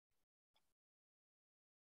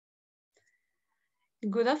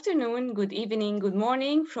Good afternoon, good evening, good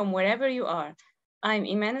morning from wherever you are. I'm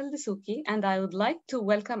Iman El-Dessouki, and I would like to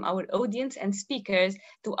welcome our audience and speakers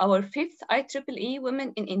to our fifth IEEE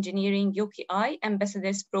Women in Engineering UKI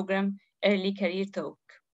Ambassadors Program Early Career Talk.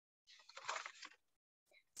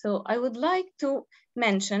 So I would like to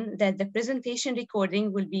mention that the presentation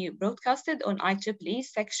recording will be broadcasted on IEEE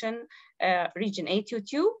section Region 8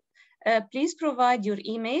 YouTube. Please provide your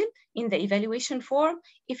email in the evaluation form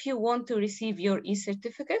if you want to receive your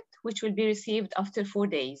e-certificate, which will be received after 4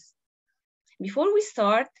 days. Before we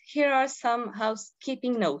start, here are some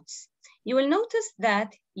housekeeping notes. You will notice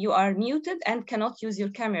that you are muted and cannot use your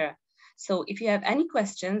camera. So if you have any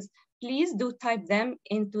questions, please do type them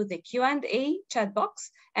into the Q&A chat box,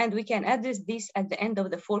 and we can address these at the end of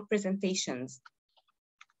the 4 presentations.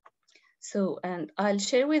 So, and I'll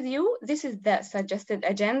share with you, this is the suggested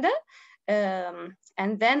agenda.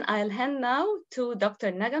 And then I'll hand now to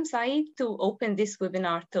Dr. Nagham Saeed to open this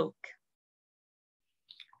webinar talk.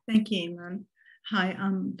 Thank you, Iman. Hi,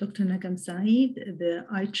 I'm Dr. Nagham Saeed, the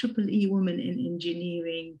IEEE Women in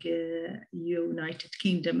Engineering United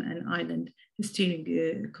Kingdom and Ireland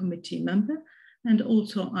Steering Committee member. And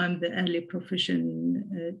also I'm the Early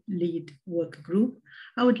Profession Lead Work Group.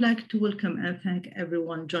 I would like to welcome and thank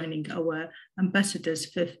everyone joining our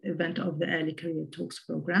Ambassadors' 5th event of the Early Career Talks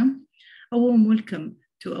program. A warm welcome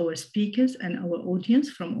to our speakers and our audience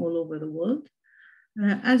from all over the world.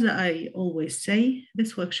 As I always say,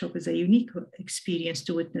 this workshop is a unique experience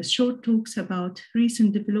to witness short talks about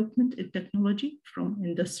recent development in technology from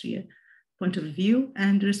industrial point of view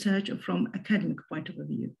and research from academic point of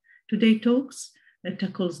view. Today's talks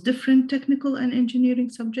tackles different technical and engineering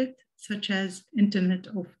subjects, such as Internet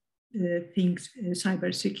of Things,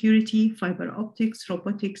 cybersecurity, fiber optics,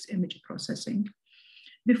 robotics, image processing.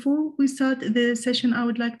 Before we start the session, I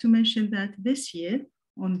would like to mention that this year,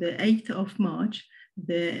 on the 8th of March,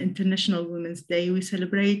 the International Women's Day, we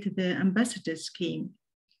celebrate the Ambassador Scheme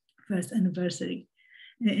first anniversary.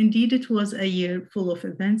 Indeed, it was a year full of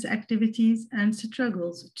events, activities, and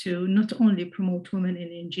struggles to not only promote women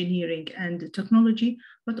in engineering and technology,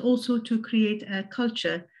 but also to create a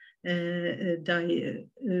culture, a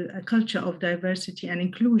culture of diversity and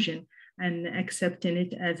inclusion, and accepting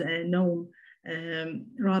it as a norm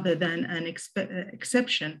rather than an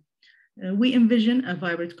exception. We envision a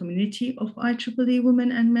vibrant community of IEEE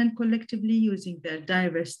women and men collectively using their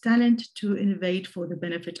diverse talent to innovate for the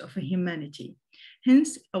benefit of humanity.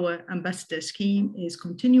 Hence, our ambassador scheme is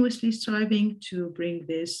continuously striving to bring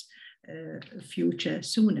this future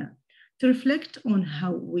sooner. To reflect on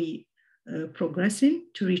how we progressing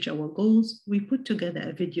to reach our goals, we put together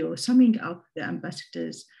a video summing up the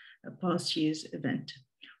ambassadors' past year's event,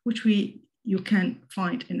 which you can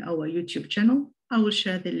find in our YouTube channel. I will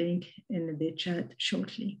share the link in the chat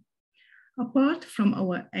shortly. Apart from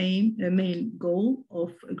our main goal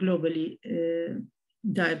of globally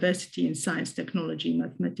diversity in science, technology,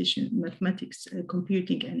 mathematics,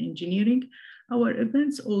 computing, and engineering, our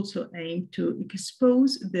events also aim to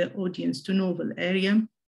expose the audience to novel areas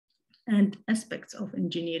and aspects of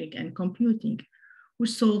engineering and computing, which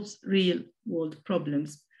solves real-world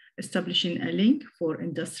problems, establishing a link for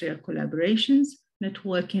industrial collaborations,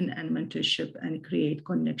 networking and mentorship, and create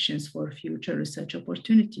connections for future research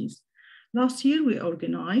opportunities. Last year, we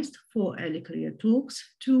organized 4 early career talks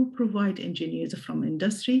to provide engineers from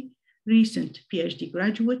industry, recent PhD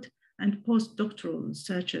graduate, and postdoctoral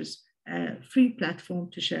researchers a free platform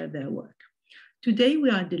to share their work. Today, we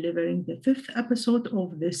are delivering the 5th episode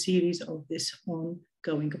of the series of this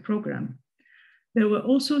ongoing program. There were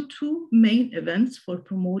also 2 main events for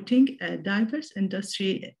promoting a diverse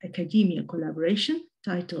industry-academia collaboration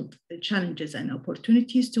titled Challenges and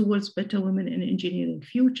Opportunities Towards Better Women in Engineering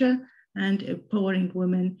Future and Empowering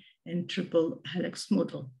Women in Triple Helix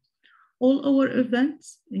Model. All our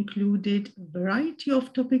events included a variety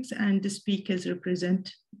of topics and the speakers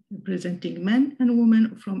representing men and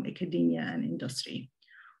women from academia and industry.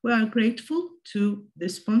 We are grateful to the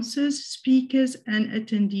sponsors, speakers, and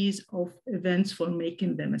attendees of events for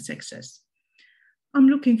making them a success. I'm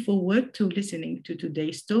looking forward to listening to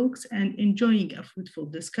today's talks and enjoying a fruitful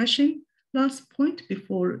discussion. Last point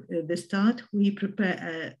before the start, we prepare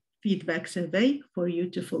a feedback survey for you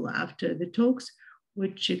to fill after the talks,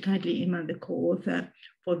 which kindly Iman, the co-author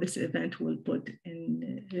for this event, will put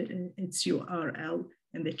in its URL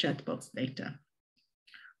in the chat box later.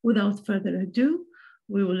 Without further ado,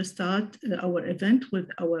 we will start our event with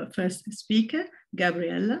our first speaker,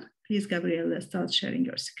 Gabriela. Please, Gabriela, start sharing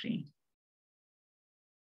your screen.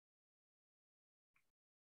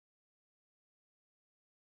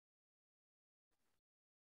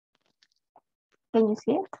 Can you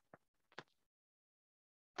see it?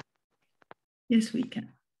 Yes, we can.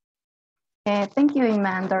 Thank you,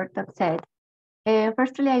 Iman, Dr. Saeed.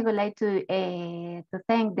 Firstly, I would like to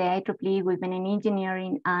thank the IEEE Women in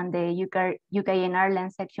Engineering and the UK and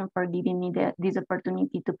Ireland section for giving me this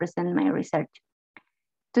opportunity to present my research.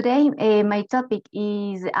 Today, my topic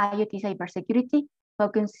is IoT cybersecurity,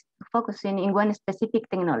 focusing in one specific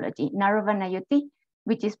technology, narrowband IoT,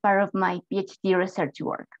 which is part of my PhD research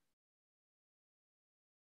work.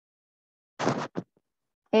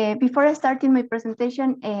 Before starting my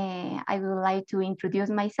presentation, I would like to introduce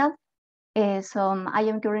myself. So I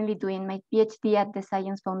am currently doing my PhD at the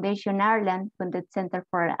Science Foundation Ireland funded Center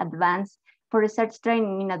for Research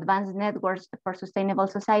Training in Advanced Networks for Sustainable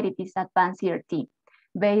Societies, Advanced ERT,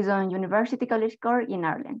 based on University College Cork in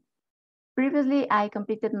Ireland. Previously, I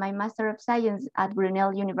completed my Master of Science at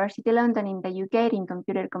Brunel University London in the UK in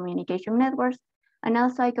Computer Communication Networks, and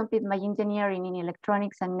also I completed my engineering in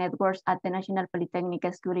Electronics and Networks at the National Polytechnic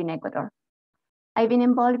School in Ecuador. I've been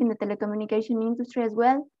involved in the telecommunication industry as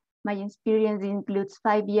well. My experience includes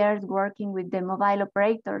 5 years working with the mobile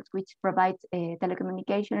operators, which provides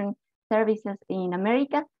telecommunication services in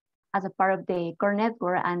America as a part of the core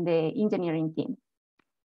network and the engineering team.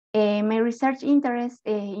 My research interests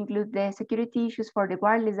include the security issues for the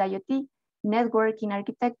wireless IoT, networking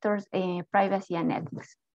architectures, privacy and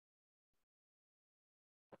ethics.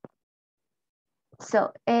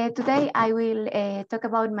 So today I will talk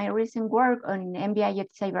about my recent work on MBA IoT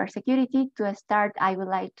cybersecurity. To start, I would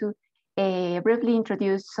like to briefly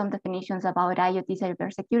introduce some definitions about IoT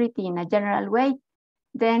cybersecurity in a general way.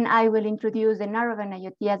 Then I will introduce the narrowband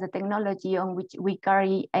IoT as a technology on which we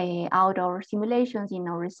carry out our simulations in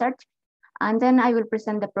our research. And then I will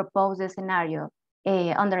present the proposed scenario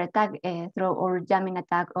under attack through or jamming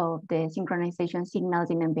attack of the synchronization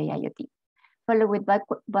signals in MBA IoT. Followed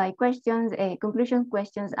by questions, conclusion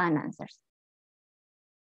questions and answers.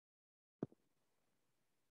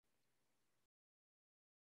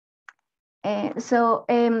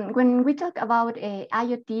 When we talk about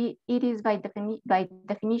IoT, it is by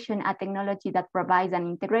definition a technology that provides an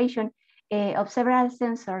integration of several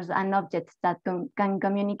sensors and objects that can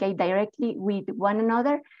communicate directly with one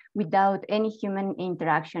another without any human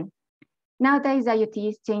interaction. Nowadays, IoT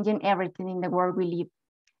is changing everything in the world we live.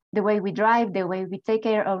 The way we drive, the way we take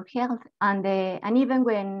care of health, and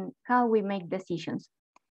even how we make decisions.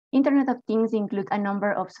 Internet of Things include a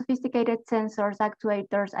number of sophisticated sensors,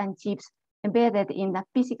 actuators, and chips embedded in the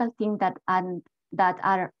physical things that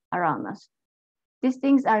are around us. These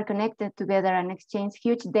things are connected together and exchange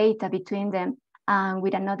huge data between them and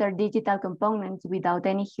with another digital components without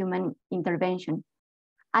any human intervention.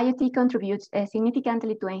 IoT contributes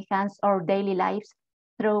significantly to enhance our daily lives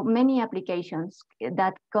through many applications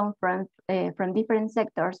that come from different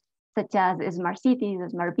sectors, such as smart cities,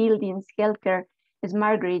 smart buildings, healthcare,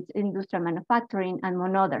 smart grids, industrial manufacturing, and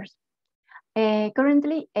among others.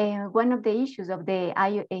 Currently, one of the issues of the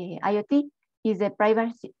IoT is the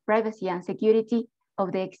privacy and security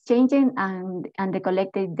of the exchanging and the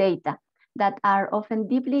collected data that are often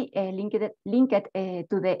deeply linked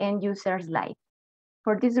to the end user's life.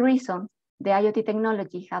 For this reason, the IoT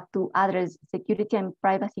technology have to address security and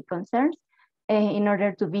privacy concerns in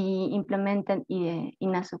order to be implemented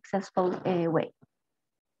in a successful way.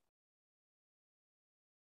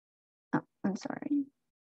 Oh, I'm sorry.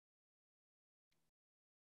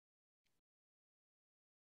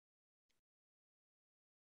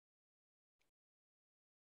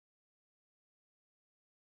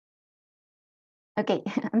 Okay,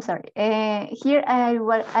 I'm sorry. Here I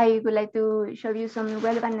would like to show you some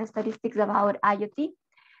relevant statistics about IoT.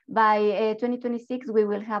 By 2026, we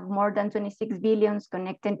will have more than 26 billion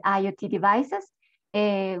connected IoT devices,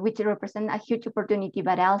 which represent a huge opportunity,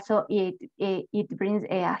 but also it brings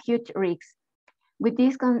a huge risk. With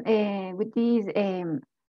this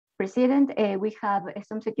precedent, we have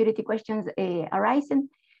some security questions arising.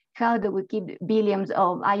 How do we keep billions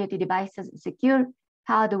of IoT devices secure?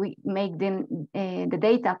 How do we make them, the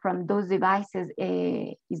data from those devices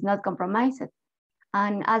is not compromised?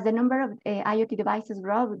 And as the number of IoT devices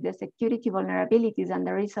grow, the security vulnerabilities and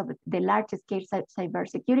the risk of the largest scale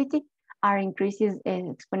cybersecurity are increases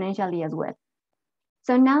exponentially as well.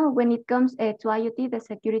 So now when it comes to IoT, the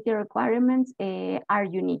security requirements are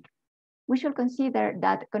unique. We should consider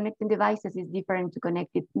that connecting devices is different to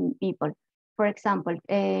connected people. For example,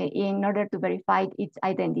 in order to verify its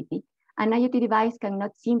identity, an IoT device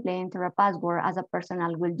cannot simply enter a password as a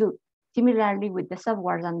personal will do. Similarly with the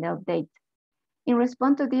software and the update. In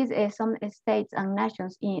response to this, some states and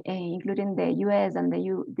nations, including the US and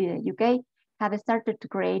the UK, have started to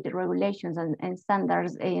create regulations and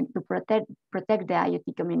standards to protect the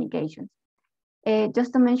IoT communications.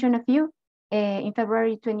 Just to mention a few, In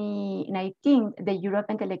February 2019, the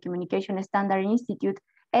European Telecommunication Standard Institute,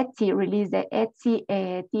 ETSI, released the ETSI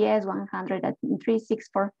TS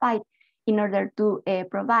 13645 in order to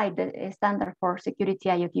provide the standard for security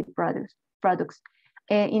IoT products.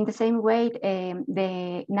 In the same way,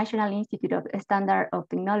 the National Institute of Standard of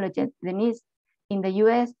Technology, the NIST, in the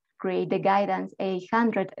US, create the guidance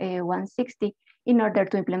 800-160 in order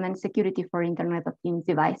to implement security for Internet of Things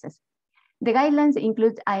devices. The guidelines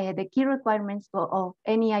include the key requirements of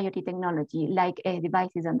any IoT technology, like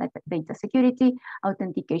devices and data security,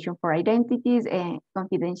 authentication for identities,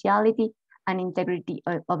 confidentiality, and integrity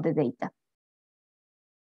of the data.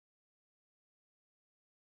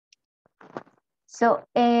 So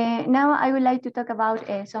now I would like to talk about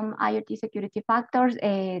some IoT security factors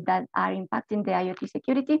that are impacting the IoT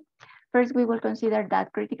security. First, we will consider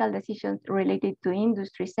that critical decisions related to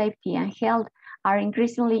industry safety and health are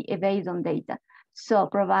increasingly based on data. So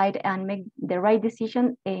provide and make the right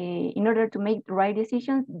decision. In order to make the right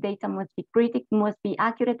decisions, data must be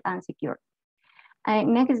accurate and secure.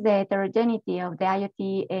 Next, the heterogeneity of the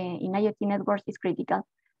IoT in IoT networks is critical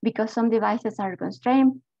because some devices are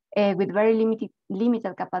constrained with very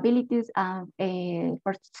limited capabilities.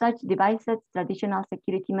 For such devices, traditional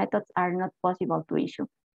security methods are not possible to issue.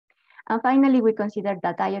 And finally, we consider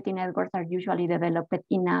that IoT networks are usually developed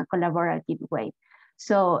in a collaborative way.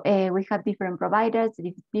 So we have different providers,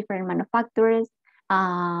 different manufacturers,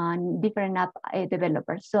 and different app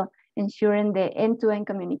developers. So ensuring the end-to-end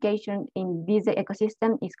communication in this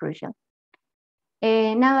ecosystem is crucial.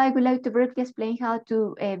 Now I would like to briefly explain how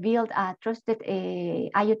to build a trusted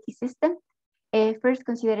IoT system. First,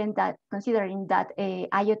 considering that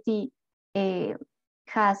IoT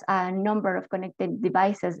has a number of connected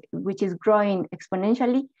devices, which is growing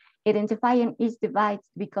exponentially, identifying each device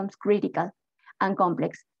becomes critical and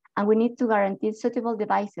complex. And we need to guarantee suitable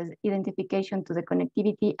devices identification to the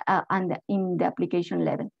connectivity and in the application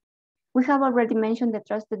level. We have already mentioned the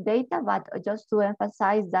trusted data, but just to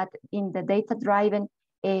emphasize that in the data-driven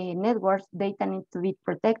networks, data needs to be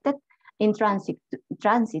protected in transit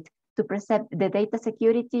to preserve the data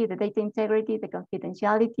security, the data integrity, the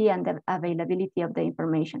confidentiality, and the availability of the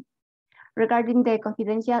information. Regarding the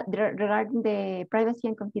privacy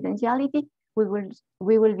and confidentiality,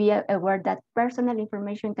 we will be aware that personal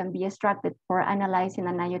information can be extracted for analyzing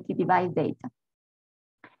an IoT device data.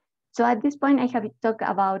 So at this point, I have talked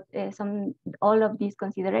about all of these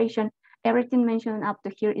considerations. Everything mentioned up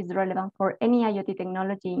to here is relevant for any IoT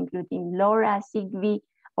technology, including LoRa, Zigbee,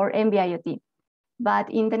 or NB-IoT.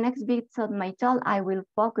 But in the next bits of my talk, I will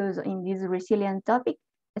focus on this resilient topic,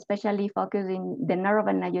 especially focusing the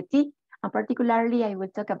narrowband IoT, and particularly I will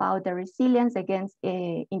talk about the resilience against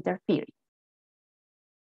interference.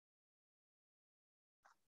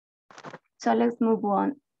 So let's move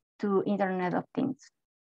on to Internet of Things.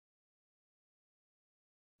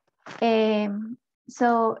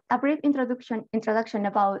 So a brief introduction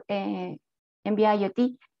about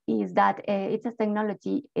NB-IoT is that it's a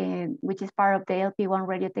technology which is part of the LP1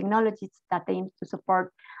 radio technologies that aims to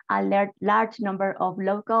support a large number of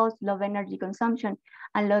low cost, low energy consumption,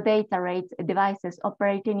 and low data rate devices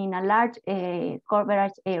operating in a large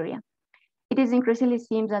coverage area. It is increasingly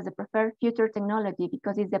seen as the preferred future technology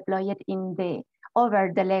because it's deployed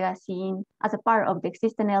over the legacy as a part of the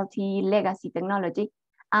existing LTE legacy technology,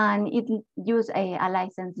 and it uses a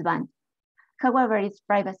licensed band. However, its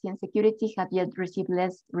privacy and security have yet received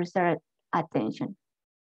less research attention.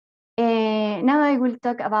 Now I will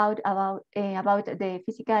talk about the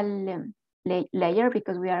physical layer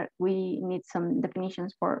because we need some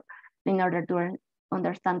definitions in order to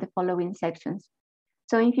understand the following sections.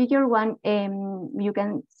 So in figure 1, you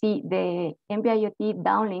can see the NB-IoT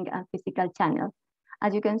downlink and physical channels.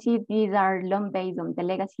 As you can see, these are long based on the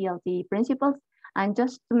legacy LTE principles. And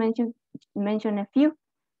just to mention a few,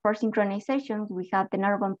 for synchronizations, we have the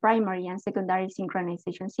narrowband primary and secondary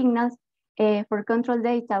synchronization signals. For control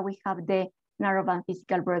data, we have the narrowband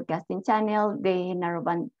physical broadcasting channel, the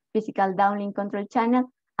narrowband physical downlink control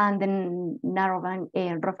channel, and the narrowband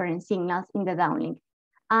reference signals in the downlink.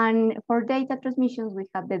 And for data transmissions, we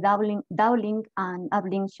have the downlink and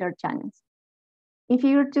uplink shared channels. In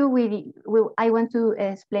figure 2, I want to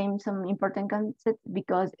explain some important concepts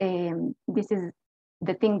because this is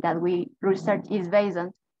the thing that research is based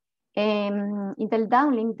on. In the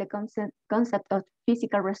downlink, the concept of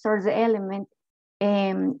physical resource element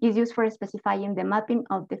is used for specifying the mapping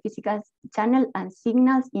of the physical channel and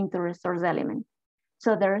signals into resource element.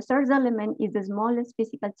 So the resource element is the smallest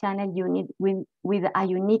physical channel unit with a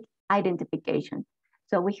unique identification.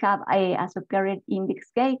 So we have a subcarrier index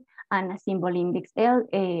K and a symbol index L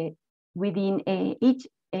within each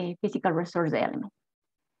physical resource element.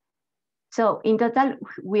 So in total,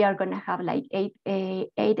 we are gonna have like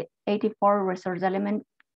 84 resource elements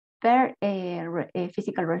per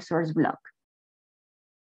physical resource block.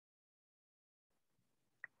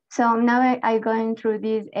 So now I'm going through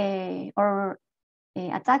this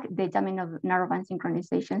attack, the jamming of narrowband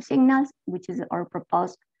synchronization signals, which is our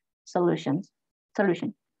proposed solution.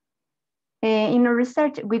 In our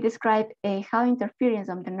research, we describe how interference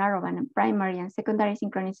of the narrowband and primary and secondary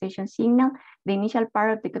synchronization signal, the initial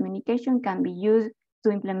part of the communication, can be used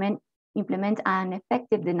to implement an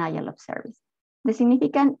effective denial of service. The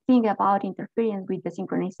significant thing about interference with the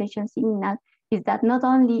synchronization signal is that not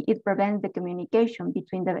only it prevents the communication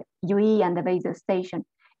between the UE and the base station,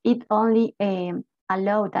 it only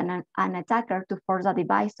allowed an attacker to force a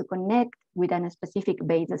device to connect with a specific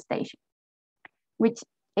base station, which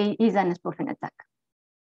is an spoofing attack.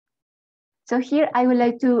 So here I would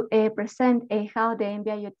like to present how the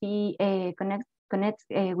NB-IoT connects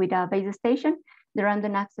with a base station. The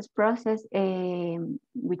random access process,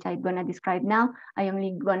 which I'm gonna describe now. I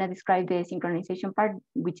only gonna describe the synchronization part,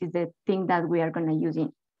 which is the thing that we are gonna use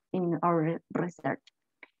in our research.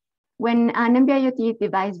 When an NB-IoT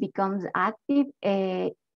device becomes active,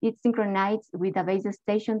 it synchronizes with a base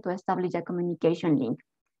station to establish a communication link.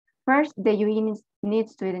 First, the UE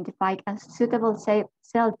needs to identify a suitable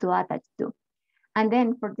cell to attach to. And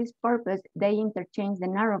then for this purpose, they interchange the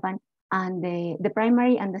narrowband and the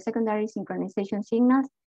primary and the secondary synchronization signals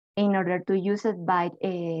in order to use it by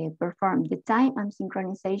perform the time and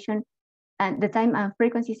synchronization and the time and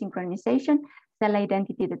frequency synchronization, cell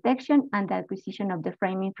identity detection, and the acquisition of the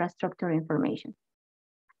frame infrastructure information.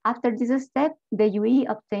 After this step, the UE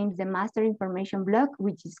obtains the master information block,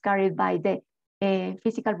 which is carried by the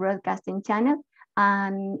physical broadcasting channel,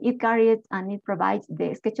 and it provides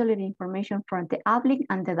the scheduler information from the uplink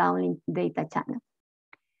and the downlink data channel.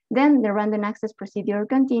 Then the random access procedure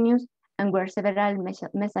continues, and where several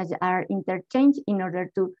messages are interchanged in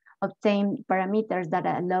order to obtain parameters that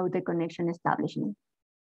allow the connection establishment.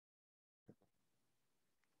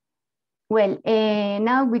 Well,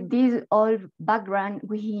 now with this all background,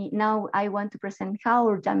 I want to present how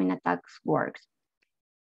our jamming attacks works.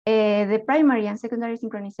 The primary and secondary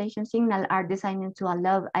synchronization signal are designed to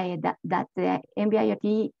allow that the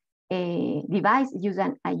NB-IoT device use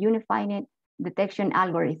a unified detection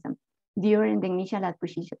algorithm during the initial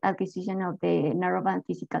acquisition of the narrowband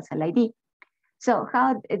physical cell ID. So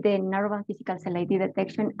how the narrowband physical cell ID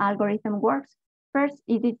detection algorithm works? First,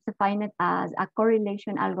 it is defined as a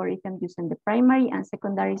correlation algorithm using the primary and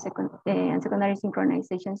secondary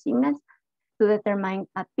synchronization signals to determine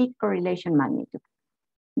a peak correlation magnitude.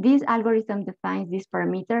 This algorithm defines these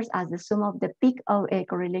parameters as the sum of the peak of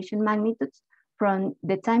correlation magnitudes from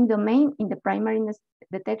the time domain in the primary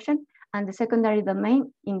detection and the secondary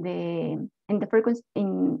domain in the frequency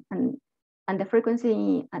and the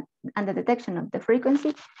frequency and the detection of the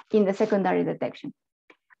frequency in the secondary detection.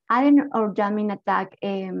 Adding or jamming attack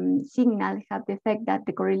signal have the effect that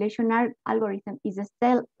the correlation algorithm is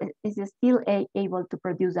still able to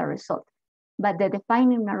produce a result, but the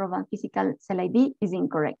defining narrowband physical cell ID is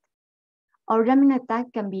incorrect. Our jamming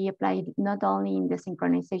attack can be applied not only in the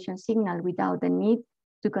synchronization signal without the need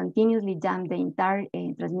to continuously jam the entire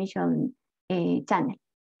transmission channel.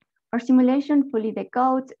 Our simulation fully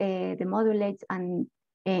decodes, demodulates, and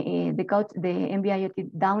decodes the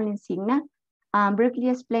NB-IoT downlink signal. Briefly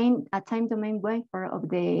explained, a time domain waveform of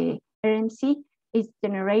the RMC is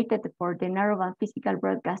generated for the narrowband physical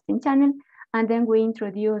broadcasting channel, and then we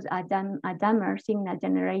introduce a jammer signal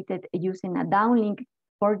generated using a downlink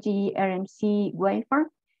 4G RMC waveform,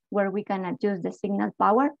 where we can adjust the signal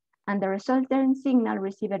power, and the resultant signal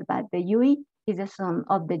received by the UE is the sum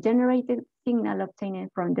of the generated signal obtained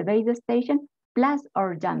from the base station plus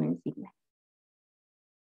our jamming signal.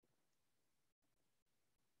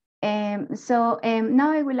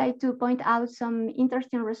 Now I would like to point out some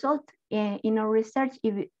interesting results in our research.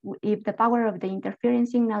 If the power of the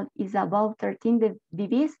interference signal is above 13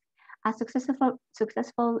 dBs, a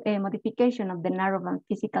successful modification of the narrowband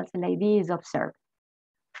physical cell ID is observed.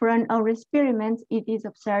 From our experiments, it is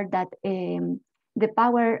observed that the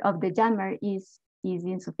power of the jammer is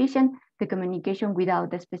insufficient. The communication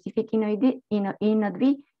without the specific inode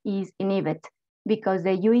V is inhibited because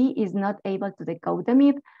the UE is not able to decode the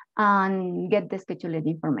MIB and get the scheduled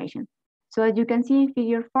information. So as you can see in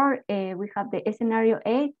figure 4, we have the scenario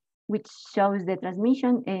A, which shows the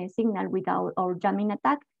transmission signal without our jamming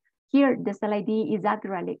attack. Here, the cell ID is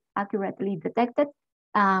accurately detected.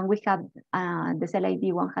 We have the cell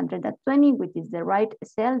ID 120, which is the right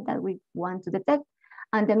cell that we want to detect,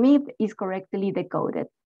 and the MIB is correctly decoded.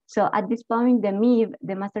 So at this point, the MIB,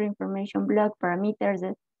 the master information block parameters,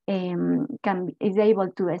 is able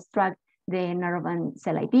to extract the narrowband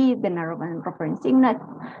cell ID, the narrowband reference signal,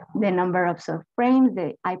 the number of subframes,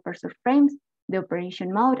 the hyper subframes, the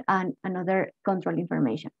operation mode, and another control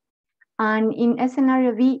information. And in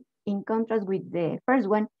scenario B, in contrast with the first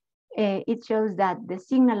one, it shows that the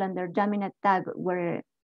signal under jamming attack were,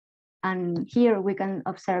 and here we can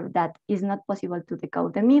observe that it's not possible to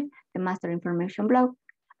decode the MIB, the master information block,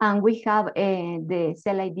 and we have the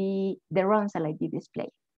cell ID, the wrong cell ID display.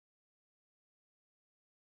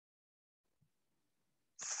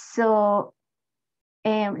 So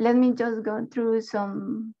let me just go through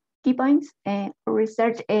some key points.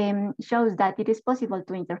 Research shows that it is possible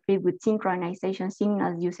to interfere with synchronization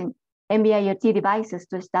signals using NB-IoT devices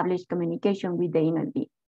to establish communication with the InnoD.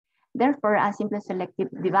 Therefore, a simple selective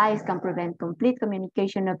device can prevent complete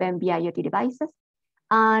communication of NB-IoT devices.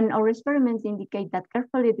 And our experiments indicate that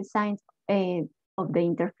carefully designed of the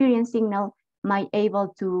interference signal might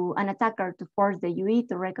able to an attacker to force the UE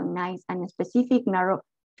to recognize a specific narrowband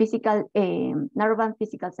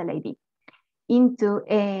physical cell ID.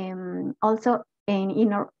 Also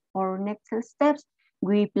in our next steps,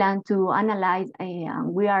 we plan to analyze,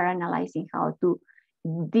 and we are analyzing how to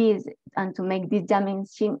to make this jamming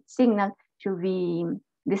signal to be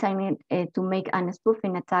designed to make a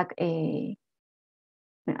spoofing attack.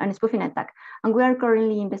 And we are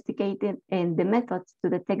currently investigating the methods to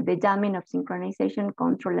detect the jamming of synchronization,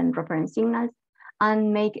 control, and reference signals,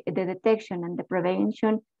 and make the detection and the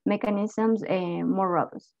prevention mechanisms more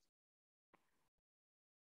robust.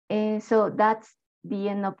 So that's the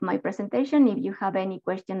end of my presentation. If you have any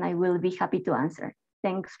question, I will be happy to answer.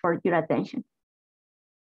 Thanks for your attention.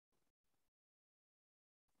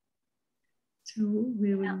 So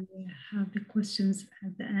we will have the questions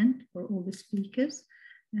at the end for all the speakers.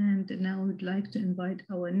 And now I would like to invite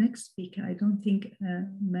our next speaker. I don't think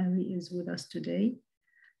Mary is with us today.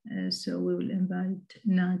 So we will invite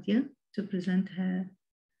Nadia to present her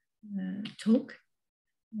talk.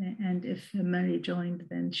 And if Mary joined,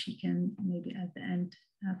 then she can maybe at the end,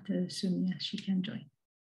 after Saumya, she can join.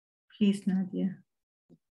 Please, Nadia.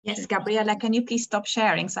 Yes, Gabriela, can you please stop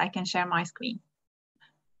sharing so I can share my screen?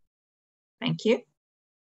 Thank you.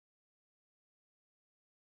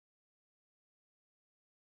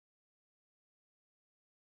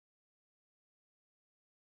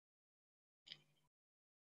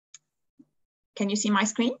 Can you see my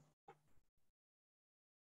screen?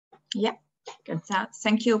 Yeah, good.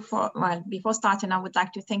 Thank you for, well, before starting, I would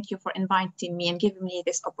like to thank you for inviting me and giving me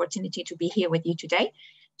this opportunity to be here with you today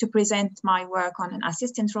to present my work on an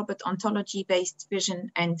assistant robot ontology-based vision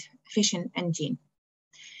and fission engine.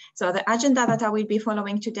 So the agenda that I will be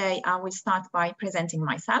following today, I will start by presenting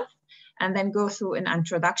myself and then go through an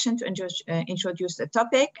introduction to introduce the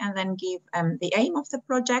topic, and then give the aim of the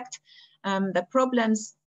project, the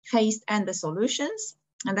problems faced and the solutions.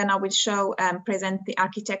 And then I will show present the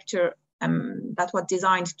architecture that was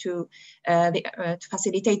designed to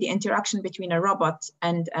facilitate the interaction between a robot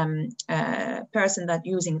and a person that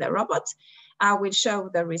using the robot. I will show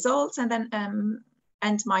the results and then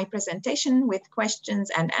end my presentation with questions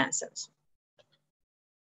and answers.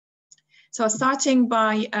 So starting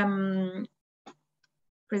by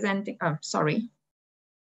presenting, oh, sorry.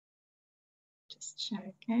 Just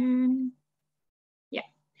share again. Yeah.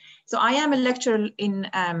 So I am a lecturer in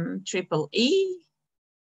IEEE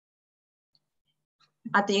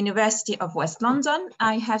at the University of West London.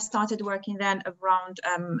 I have started working then around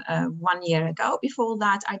 1 year ago. Before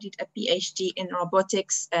that, I did a PhD in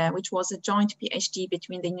robotics, which was a joint PhD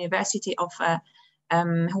between the University of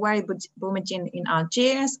Houari Boumediene in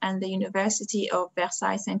Algiers and the University of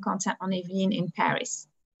Versailles-Saint-Quentin-en-Yvelines in Paris.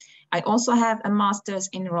 I also have a master's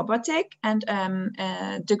in robotics and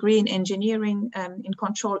a degree in engineering in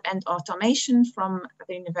control and automation from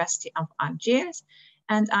the University of Algiers.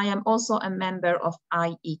 And I am also a member of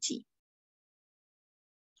IET.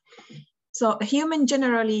 So humans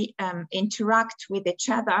generally interact with each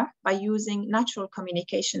other by using natural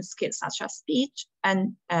communication skills such as speech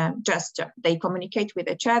and gesture. They communicate with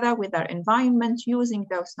each other, with their environment, using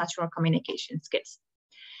those natural communication skills.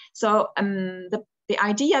 So the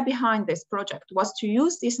idea behind this project was to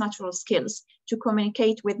use these natural skills to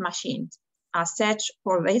communicate with machines. As such,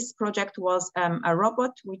 for this project was a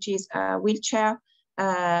robot, which is a wheelchair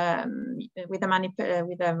with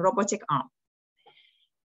a robotic arm.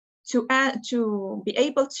 To be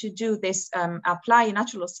able to do this, apply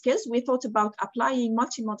natural skills, we thought about applying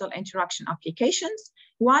multimodal interaction applications.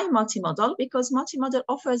 Why multimodal? Because multimodal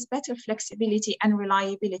offers better flexibility and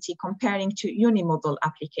reliability comparing to unimodal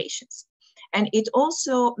applications. And it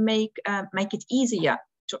also make it easier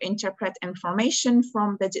to interpret information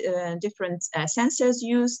from the different sensors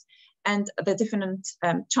used and the different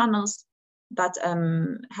channels that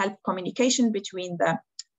help communication between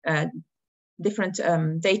the different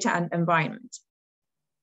data and environment.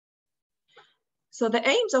 So the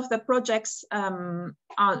aims of the projects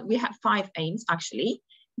we have 5 aims actually.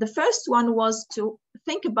 The first one was to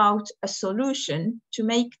think about a solution to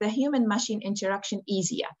make the human-machine interaction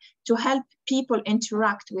easier, to help people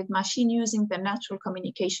interact with machine using the natural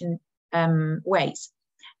communication ways.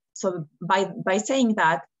 So by saying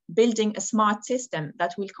that, building a smart system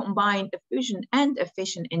that will combine a fission and a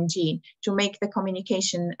fission engine to make the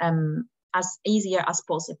communication as easier as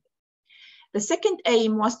possible. The second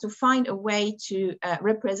aim was to find a way to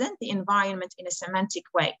represent the environment in a semantic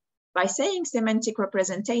way. By saying semantic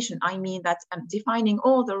representation, I mean that defining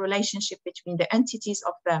all the relationship between the entities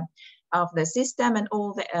of the system and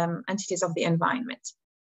all the entities of the environment.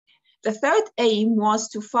 The third aim was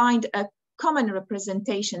to find a common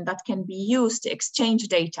representation that can be used to exchange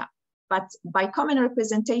data. But by common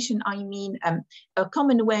representation, I mean a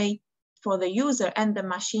common way for the user and the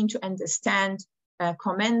machine to understand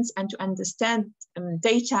comments and to understand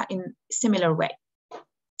data in a similar way.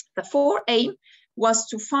 The fourth aim was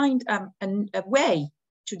to find a way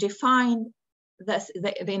to define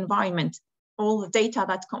the environment, all the data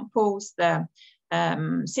that compose the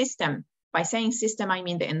system. By saying system, I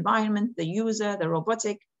mean the environment, the user, the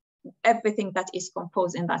robotic, everything that is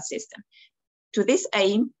composed in that system. To this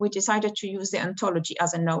aim, we decided to use the ontology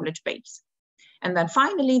as a knowledge base. And then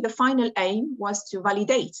finally, the final aim was to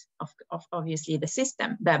validate, obviously, the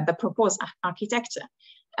system, the proposed architecture.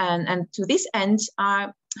 And to this end,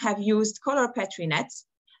 I have used color Petri nets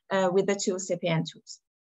with the two CPN tools.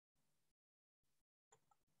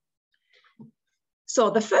 So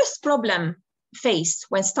the first problem faced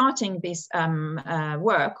when starting this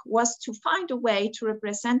work was to find a way to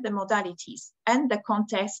represent the modalities and the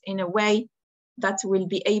context in a way that will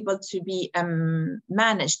be able to be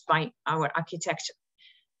managed by our architecture.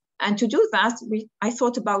 And to do that, I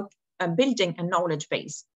thought about building a knowledge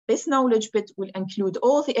base. This knowledge base will include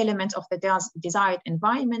all the elements of the desired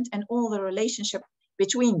environment and all the relationship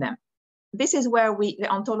between them. This is where the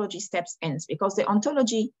ontology steps in, because the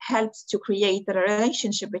ontology helps to create the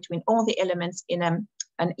relationship between all the elements in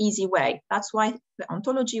an easy way. That's why the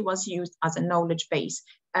ontology was used as a knowledge base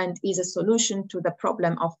and is a solution to the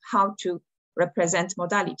problem of how to represent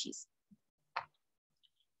modalities.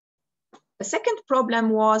 The second problem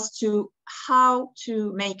was how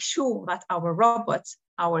to make sure that our robot,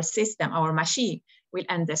 our system, our machine will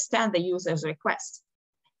understand the user's request.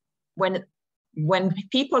 When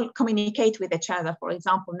people communicate with each other, for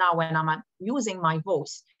example, now when I'm using my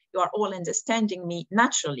voice, you are all understanding me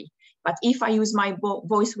naturally. But if I use my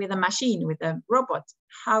voice with a machine, with a robot,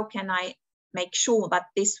 how can I make sure that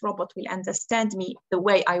this robot will understand me the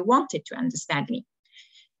way I want it to understand me?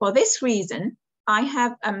 For this reason, I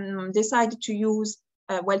have decided to use,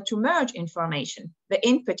 to merge information, the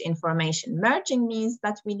input information. Merging means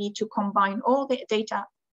that we need to combine all the data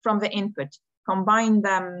from the input, combine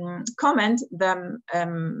the comment, the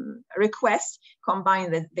request,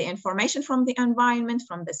 combine the information from the environment,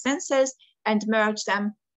 from the sensors, and merge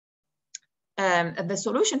them. The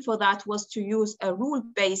solution for that was to use a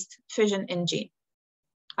rule-based fission engine.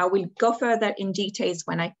 I will go further in details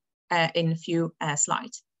when in a few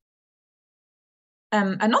slides.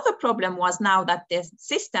 Another problem was now that the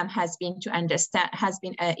system is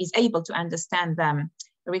able to understand the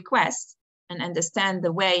request and understand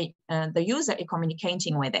the way the user is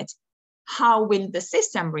communicating with it. How will the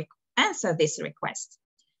system answer this request?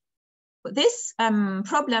 This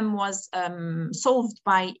problem was solved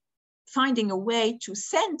by finding a way to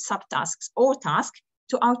send subtasks or tasks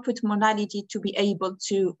to output modality to be able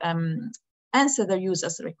to answer the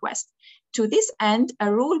user's request. To this end,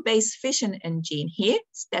 a rule-based fission engine here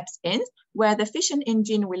steps in, where the fission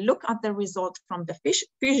engine will look at the result from the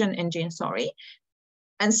fission engine,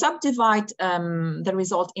 and subdivide the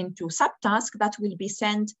result into subtasks that will be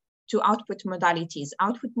sent to output modalities.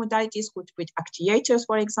 Output modalities could be actuators,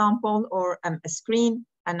 for example, or a screen,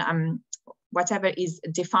 and whatever is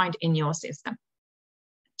defined in your system.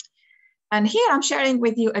 And here I'm sharing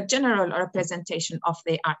with you a general representation of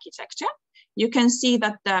the architecture. You can see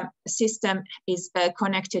that the system is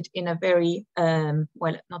connected in a very,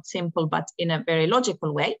 well, not simple, but in a very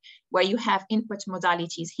logical way, where you have input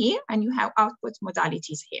modalities here and you have output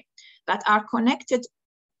modalities here that are connected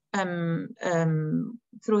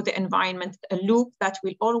through the environment, a loop that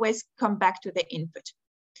will always come back to the input.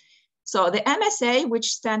 So the MSA, which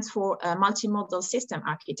stands for Multimodal System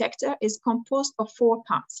Architecture, is composed of 4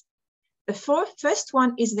 parts. The first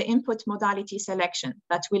one is the input modality selection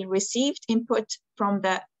that will receive input from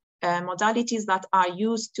the modalities that are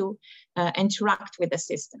used to interact with the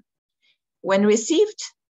system. When received,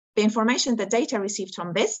 the information, the data received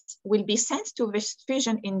from this will be sent to this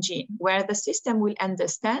fission engine, where the system will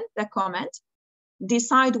understand the comment,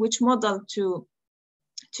 decide which model to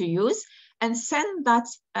use, and send that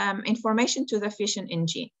information to the fission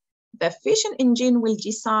engine. The fission engine will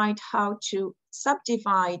decide how to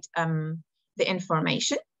subdivide the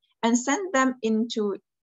information and send them into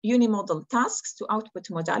unimodal tasks to output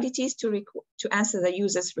modalities to answer the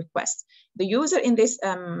user's request. The user in this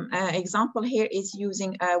example here is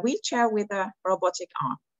using a wheelchair with a robotic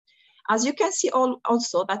arm. As you can see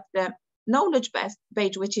also that the knowledge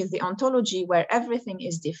page, which is the ontology where everything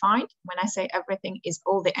is defined. When I say everything, is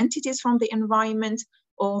all the entities from the environment,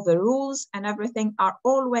 all the rules and everything are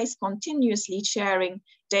always continuously sharing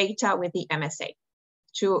data with the MSA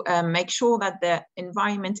to make sure that the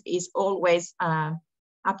environment is always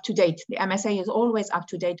up to date. The MSA is always up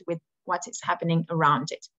to date with what is happening around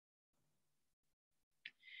it.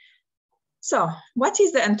 So what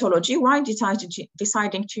is the ontology? Why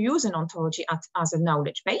deciding to use an ontology as a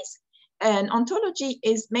knowledge base? An ontology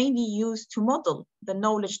is mainly used to model the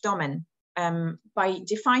knowledge domain by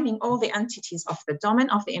defining all the entities of the domain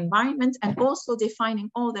of the environment and also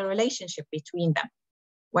defining all the relationship between them.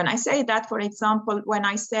 When I say that, for example, when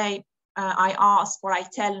I say I ask or I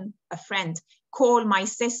tell a friend, call my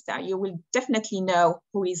sister, you will definitely know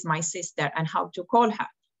who is my sister and how to call her.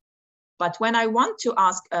 But when I want to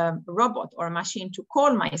ask a robot or a machine to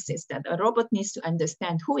call my sister, the robot needs to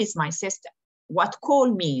understand who is my sister, what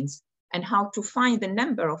call means, and how to find the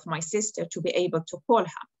number of my sister to be able to call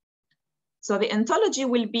her. So the ontology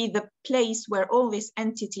will be the place where all these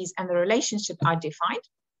entities and the relationship are defined.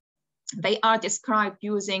 They are described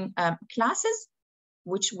using classes,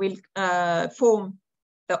 which will form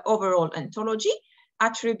the overall ontology,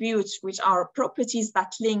 attributes, which are properties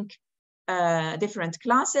that link different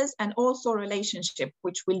classes, and also relationship,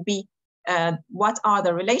 which will be what are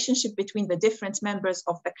the relationship between the different members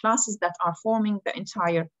of the classes that are forming the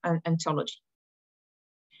entire ontology.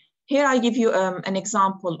 Here I give you an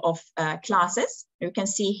example of classes. You can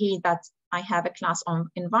see here that I have a class on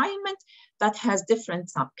environment that has different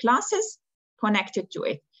subclasses connected to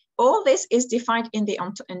it. All this is defined in the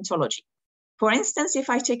ontology. For instance, if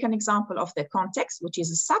I take an example of the context, which is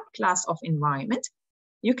a subclass of environment,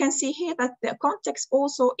 you can see here that the context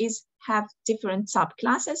also have different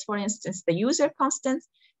subclasses. For instance, the user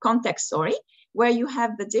context, where you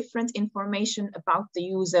have the different information about the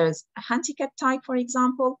user's handicap type, for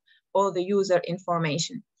example, or the user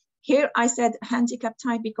information. Here I said handicap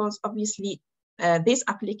type because obviously this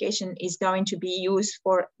application is going to be used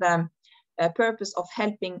for the purpose of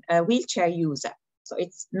helping a wheelchair user. So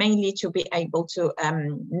it's mainly to be able to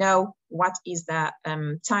know what is the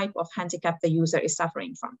type of handicap the user is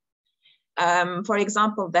suffering from. For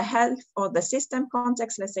example, the health or the system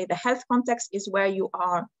context, let's say the health context is where you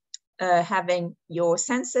are having your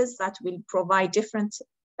sensors that will provide different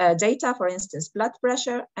data, for instance, blood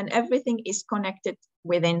pressure, and everything is connected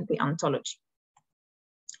within the ontology.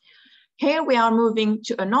 Here we are moving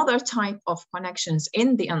to another type of connections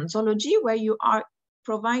in the ontology where you are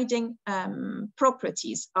providing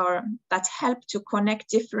properties or that help to connect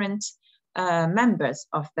different members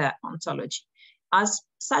of the ontology. As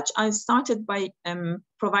such, I started by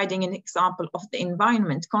providing an example of the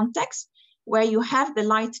environment context where you have the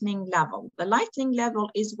lightning level. The lightning level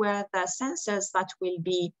is where the sensors that will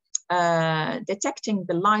be detecting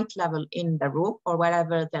the light level in the room or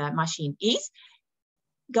wherever the machine is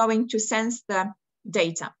going to sense the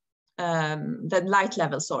data, the light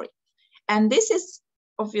level, And this is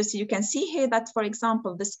obviously, you can see here that, for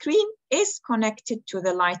example, the screen is connected to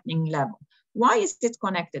the lightning level. Why is it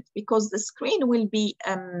connected? Because the screen will be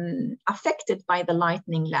affected by the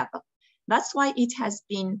lightning level. That's why it has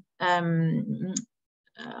been,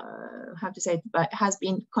 has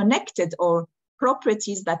been connected, or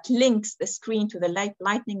properties that links the screen to the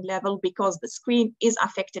lightning level, because the screen is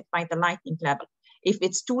affected by the lightning level. If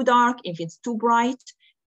it's too dark, if it's too bright,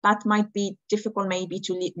 that might be difficult maybe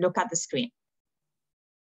to look at the screen.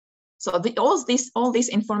 So all this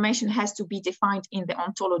information has to be defined in the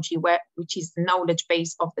ontology, which is the knowledge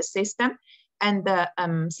base of the system. And the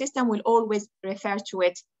system will always refer to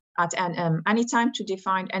it at any time to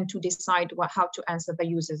define and to decide how to answer the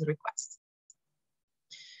user's request.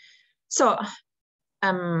 So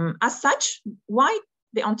as such, why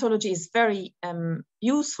the ontology is very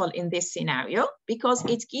useful in this scenario? Because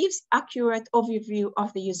it gives accurate overview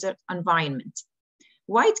of the user environment.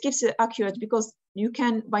 Why it gives it accurate? Because you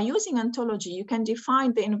can, by using ontology, you can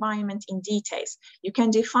define the environment in details. You can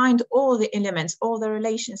define all the elements, all the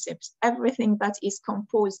relationships, everything that is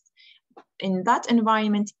composed in that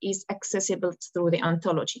environment is accessible through the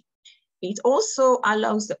ontology. It also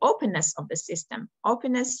allows the openness of the system.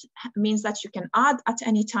 Openness means that you can add at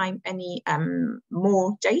any time any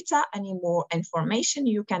more data, any more information.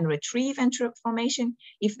 You can retrieve information.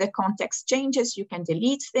 If the context changes, you can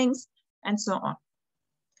delete things, and so on.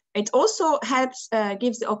 It also helps,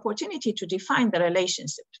 gives the opportunity to define the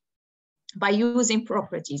relationship by using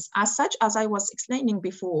properties. As such, as I was explaining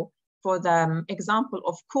before, for the example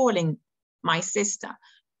of calling my sister.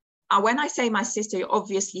 When I say my sister, you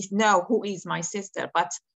obviously know who is my sister, but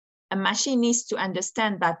a machine needs to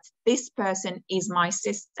understand that this person is my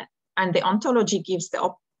sister. And the ontology gives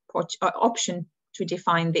the option to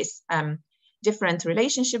define this different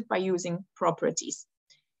relationship by using properties.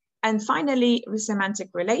 And finally, semantic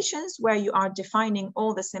relations, where you are defining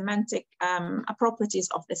all the semantic properties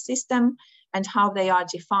of the system and how they are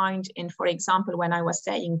defined in, for example, when I was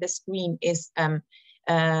saying the screen is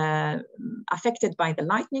affected by the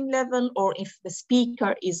lightning level, or if the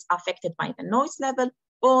speaker is affected by the noise level,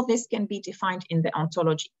 all this can be defined in the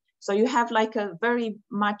ontology. So you have like a very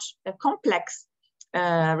much a complex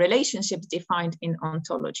relationships defined in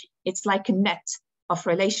ontology. It's like a net of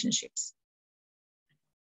relationships.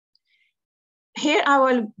 Here I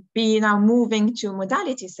will be now moving to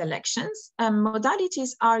modality selections.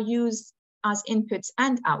 Modalities are used as inputs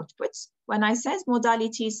and outputs. When I say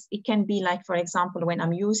modalities, it can be like, for example, when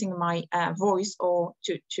I'm using my voice or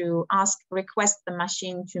to request the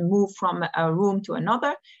machine to move from a room to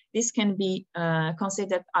another, this can be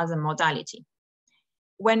considered as a modality.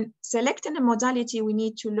 When selecting a modality, we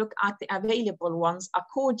need to look at the available ones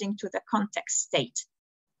according to the context state.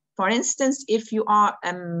 For instance, if you are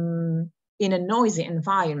in a noisy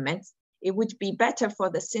environment, it would be better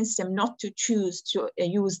for the system not to choose to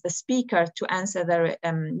use the speaker to answer the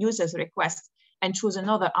user's request and choose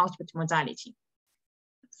another output modality.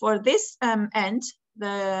 For this end,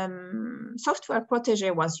 the software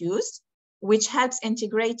protege was used, which helps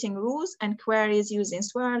integrating rules and queries using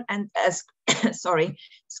Swirl and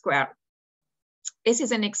Square. This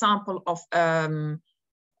is an example of,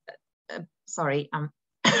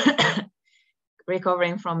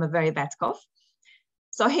 recovering from a very bad cough.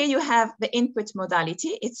 So here you have the input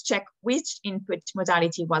modality. It's check which input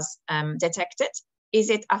modality was detected. Is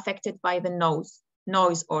it affected by the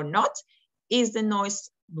noise or not? Is the noise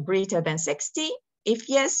greater than 60? If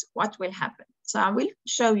yes, what will happen? So I will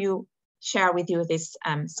share with you this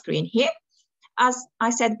screen here. As I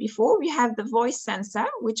said before, we have the voice sensor,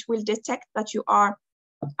 which will detect that you are,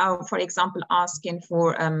 for example, asking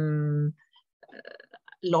for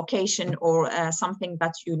location or something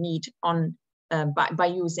that you need on by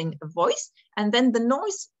using a voice. And then the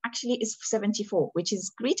noise actually is 74, which is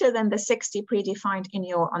greater than the 60 predefined in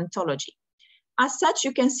your ontology. As such,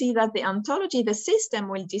 you can see that the ontology, the system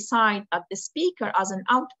will decide that the speaker as an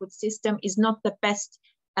output system is not the best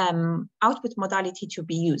output modality to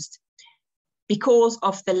be used because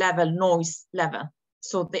of the noise level.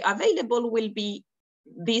 So the available will be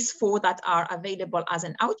these 4 that are available as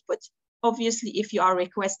an output. Obviously, if you are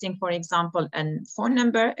requesting, for example, a phone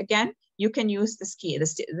number, again, you can use the screen.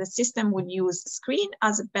 The system will use screen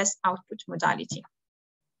as the best output modality.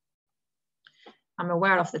 I'm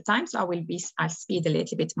aware of the time, so I'll speed a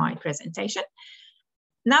little bit my presentation.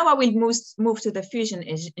 Now I will move to the fission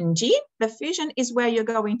engine. The fission is where you're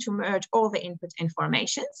going to merge all the input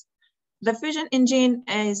informations. The fission engine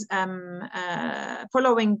is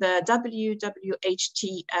following the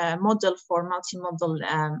WWHT model for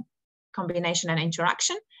multimodal combination and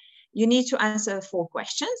interaction. You need to answer 4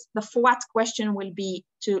 questions. The what question will be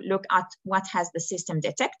to look at what has the system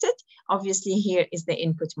detected. Obviously, here is the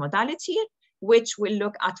input modality, which will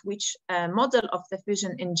look at which model of the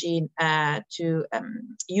fission engine to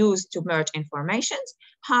use to merge informations.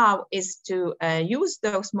 How is to use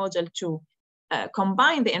those models to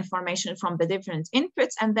combine the information from the different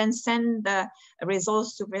inputs and then send the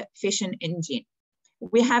results to the fission engine.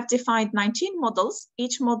 We have defined 19 models.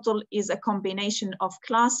 Each model is a combination of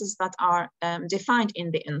classes that are defined in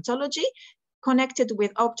the ontology, connected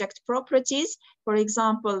with object properties. For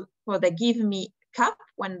example, for the give me cup,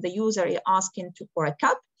 when the user is asking for a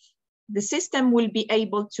cup, the system will be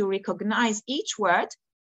able to recognize each word,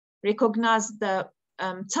 recognize the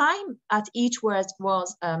time at each word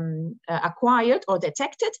was acquired or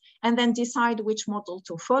detected, and then decide which model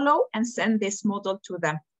to follow and send this model to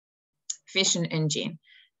the fission engine.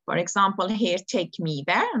 For example, here, take me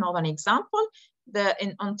there, another example. The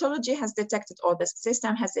ontology has detected, or the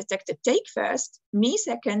system has detected take first, me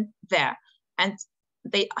second, there. and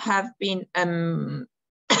they have been,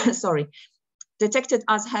 sorry, detected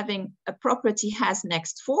as having a property has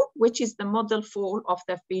next for, which is the model for of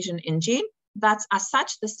the fission engine. That as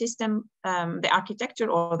such, the system, the architecture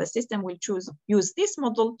or the system will use this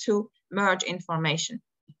model to merge information.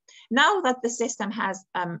 Now that the system has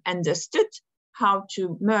understood how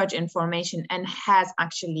to merge information and has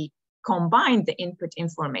actually combined the input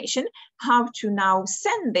information, how to now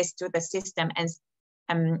send this to the system.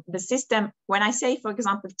 And the system, when I say, for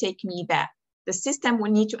example, take me there, the system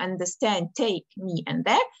will need to understand take me and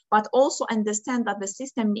there, but also understand that the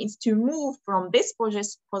system needs to move from this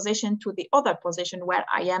position to the other position where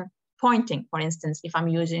I am pointing, for instance, if I'm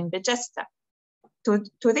using the gesture. To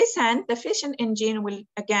this end, the fission engine will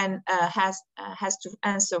again has to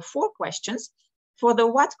answer 4 questions. For the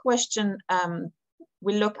what question,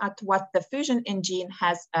 we look at what the fission engine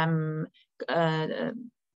has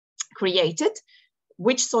created,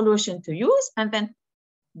 which solution to use, and then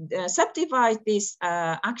subdivide this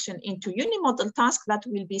action into unimodal tasks that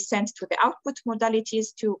will be sent to the output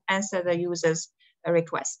modalities to answer the user's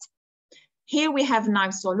request. Here we have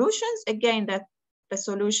 9 solutions. Again, that the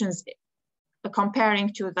solutions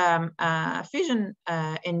comparing to the fission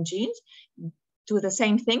engines to the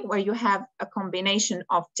same thing, where you have a combination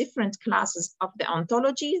of different classes of the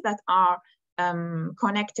ontologies that are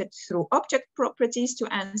connected through object properties to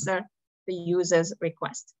answer the user's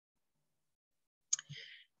request.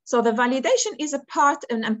 So the validation is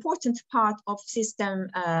an important part of system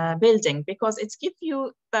building, because it gives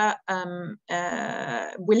you the,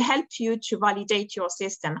 will help you to validate your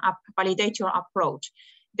system, validate your approach.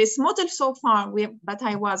 This model so far that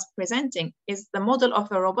I was presenting is the model of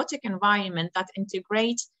a robotic environment that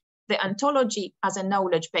integrates the ontology as a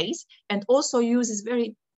knowledge base and also uses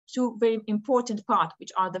two very important parts,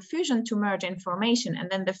 which are the fission to merge information, and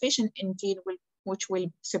then the fission engine which will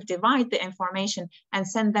subdivide the information and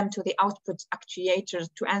send them to the output actuators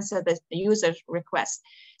to answer the user's request.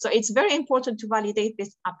 So it's very important to validate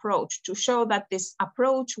this approach, to show that this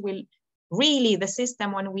approach will really, the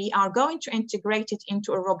system, when we are going to integrate it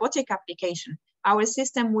into a robotic application, our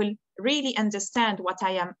system will really understand what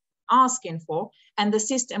I am asking for, and the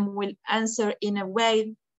system will answer in a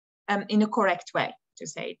way, in a correct way, to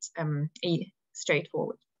say it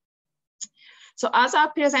straightforward. So as I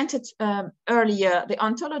presented earlier, the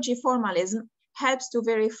ontology formalism helps to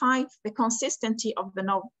verify the consistency of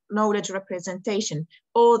the knowledge representation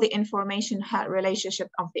or the information relationship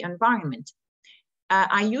of the environment.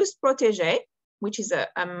 I used Protégé, which is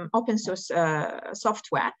an open source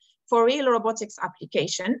software for real robotics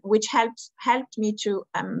application, which helped me to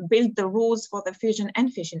build the rules for the fission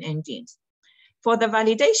and fission engines. For the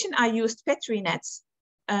validation, I used PetriNets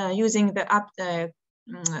using the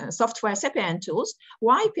software CPN tools.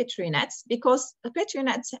 Why PetriNets? Because the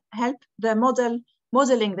PetriNets help the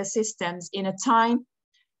modeling the systems in a time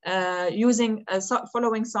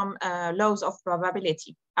following some laws of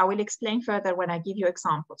probability. I will explain further when I give you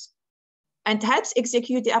examples. And helps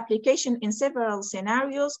execute the application in several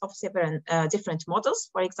scenarios of several different models.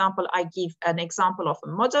 For example, I give an example of a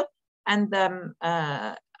model, and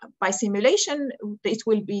by simulation, it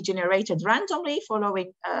will be generated randomly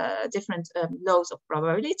following different laws of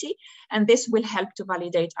probability, and this will help to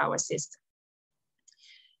validate our system.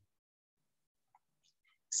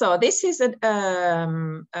 So this is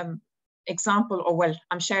an example, or well,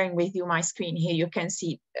 I'm sharing with you my screen here. You can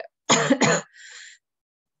see,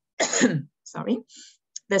 sorry,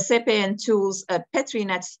 the CPN tools,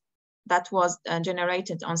 PetriNets that was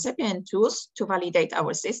generated on CPN tools to validate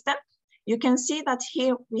our system. You can see that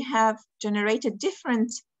here we have generated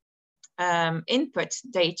different input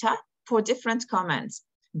data for different commands.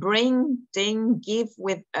 Bring, ding, give,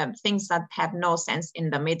 with things that have no sense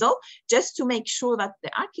in the middle, just to make sure that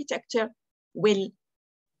the architecture will,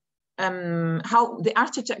 how the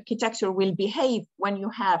architecture will behave when you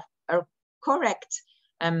have a correct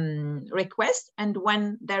request and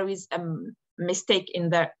when there is a mistake in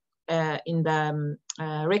the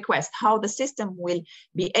request, how the system will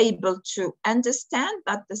be able to understand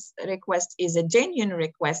that this request is a genuine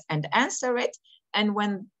request and answer it, and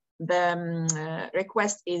when the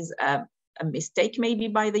request is a mistake maybe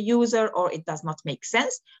by the user or it does not make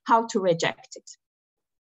sense, how to reject it.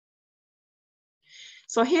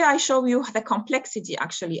 So here I show you the complexity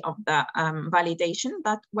actually of the validation,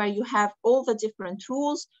 that where you have all the different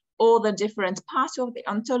rules, all the different parts of the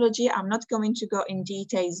ontology. I'm not going to go in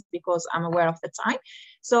details because I'm aware of the time.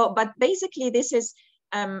 So, but basically this is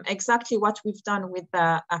exactly what we've done with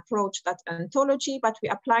the approach, that ontology, but we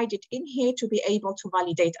applied it in here to be able to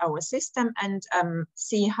validate our system and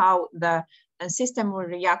see how the system will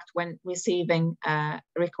react when receiving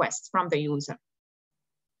requests from the user.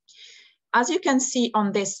 As you can see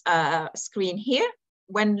on this screen here,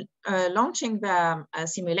 when launching the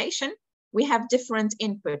simulation, we have different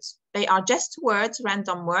inputs. They are just words,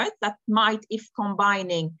 random words that might, if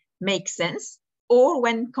combining, make sense, or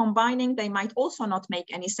when combining, they might also not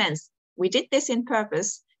make any sense. We did this in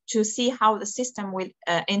purpose to see how the system will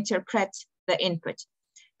interpret the input.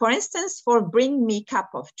 For instance, for bring me cup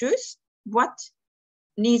of juice, what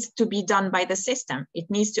needs to be done by the system? It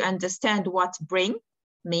needs to understand what bring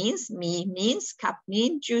means, me means, cup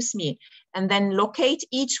means, juice means, and then locate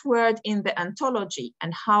each word in the ontology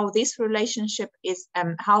and how this relationship is,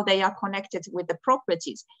 how they are connected with the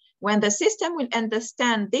properties. When the system will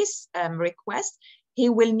understand this request, he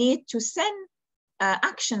will need to send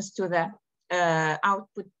actions to the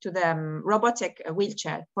output, to the robotic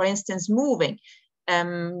wheelchair. For instance, moving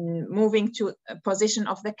to a position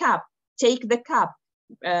of the cup, take the cup,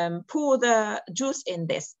 pour the juice in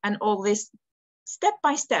this, and all this step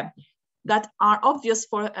by step that are obvious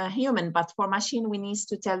for a human, but for machine, we need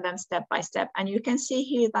to tell them step by step. And you can see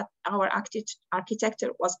here that our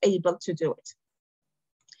architecture was able to do it.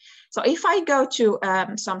 So if I go to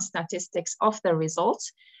some statistics of the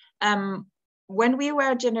results, when we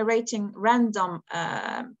were generating random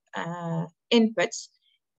inputs,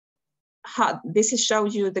 this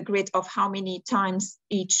shows you the grid of how many times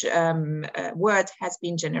each word has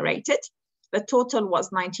been generated. The total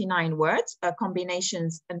was 99 words,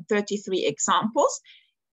 combinations, and 33 examples.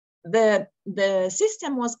 The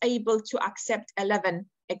system was able to accept 11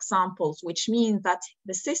 examples, which means that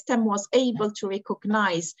the system was able to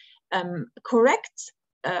recognize correct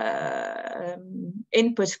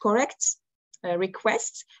input, correct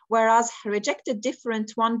requests, whereas rejected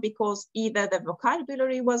different one because either the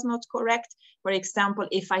vocabulary was not correct. For example,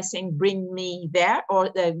 if I say bring me there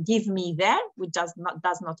or give me there, which does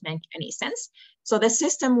not make any sense. So the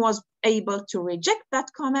system was able to reject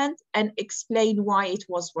that comment and explain why it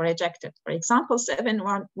was rejected. For example, 7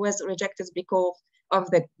 was rejected because of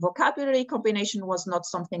the vocabulary combination was not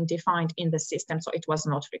something defined in the system, so it was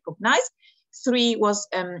not recognized. 3 was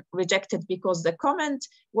rejected because the comment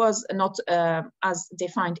was not as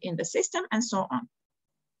defined in the system, and so on.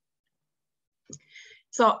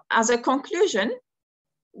 So as a conclusion,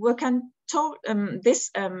 we can talk,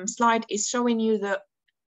 this slide is showing you the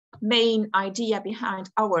main idea behind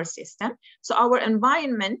our system. So our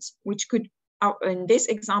environment, which could, in this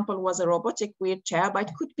example, was a robotic wheelchair,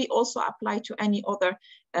 but could be also applied to any other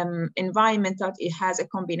environment that it has a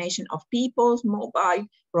combination of people, mobile,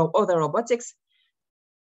 other robotics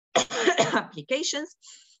applications,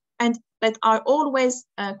 and that are always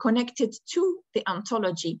connected to the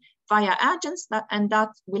ontology via agents, and that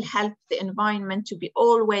will help the environment to be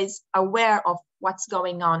always aware of what's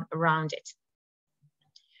going on around it.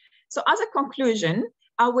 So as a conclusion,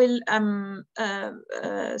 I will,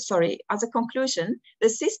 as a conclusion, the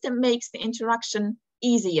system makes the interaction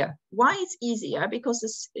easier. Why it's easier?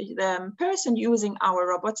 Because the person using our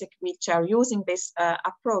robotic wheelchair, using this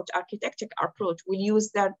approach, architectic approach, will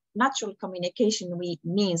use their natural communication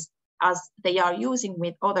means as they are using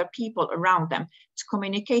with other people around them to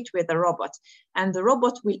communicate with the robot. And the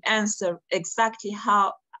robot will answer exactly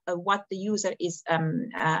how, what the user is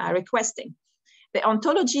requesting. The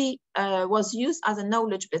ontology was used as a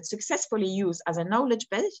knowledge base, successfully used as a knowledge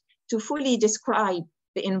base to fully describe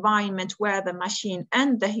the environment where the machine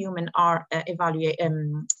and the human are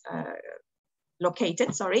located,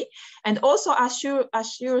 and also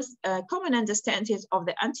assures common understanding of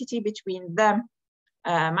the entity between the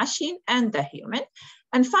machine and the human.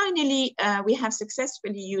 And finally, we have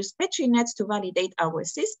successfully used Petri nets to validate our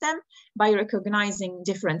system by recognizing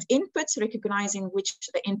different inputs, recognizing which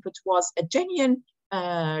the input was a genuine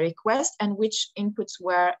request and which inputs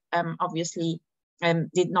were obviously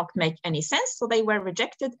did not make any sense, so they were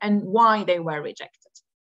rejected, and why they were rejected.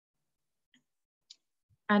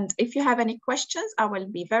 And if you have any questions, I will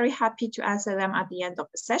be very happy to answer them at the end of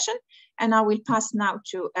the session. And I will pass now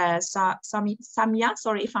to Saumya.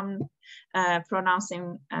 Sorry if I'm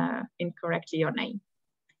pronouncing incorrectly your name.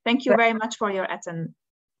 Thank you very much for your attendance.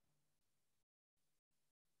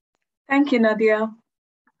 Thank you, Nadia.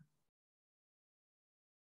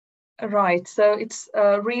 Right, so it's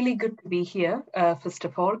really good to be here, first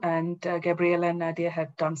of all, and Gabriela and Nadia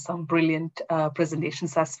have done some brilliant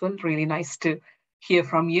presentations as well. Really nice to hear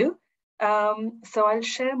from you. So I'll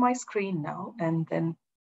share my screen now and then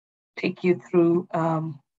take you through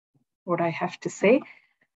what I have to say.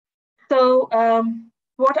 So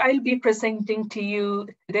what I'll be presenting to you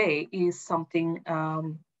today is something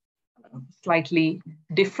slightly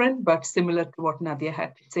different, but similar to what Nadia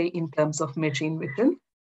had to say in terms of machine vision.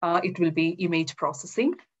 It will be image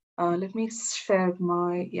processing. Let me share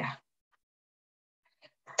my,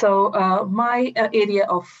 So my area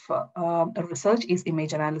of research is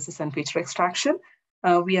image analysis and feature extraction.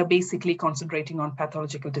 We are basically concentrating on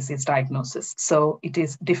pathological disease diagnosis. So it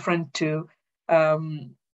is different to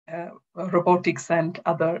robotics and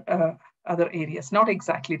other areas. Not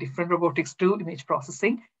exactly different. Robotics do image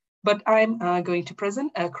processing, but I'm going to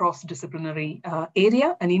present a cross-disciplinary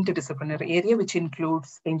area, an interdisciplinary area, which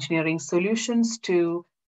includes engineering solutions to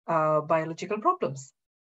biological problems.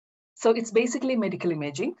 So it's basically medical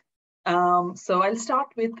imaging. So I'll start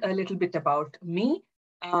with a little bit about me.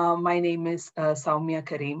 My name is Saumya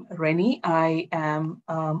Kareem Reni. I am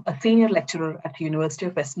a senior lecturer at the University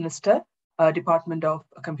of Westminster, Department of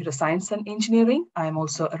Computer Science and Engineering. I'm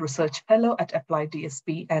also a research fellow at Applied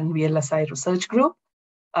DSP and VLSI Research Group.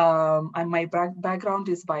 My background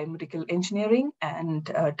is biomedical engineering and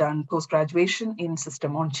done post-graduation in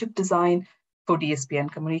system-on-chip design for DSP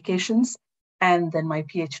and communications. And then my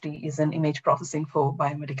PhD is in image processing for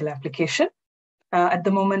biomedical application. At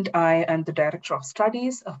the moment, I am the director of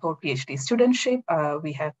studies for PhD studentship.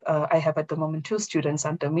 I have at the moment 2 students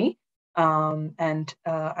under me. And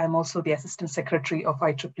I'm also the assistant secretary of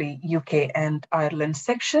IEEE UK and Ireland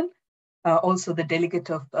section. Also the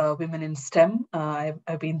delegate of Women in STEM.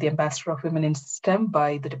 I've been the ambassador of Women in STEM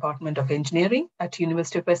by the Department of Engineering at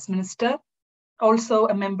University of Westminster. Also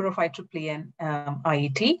a member of IEEE and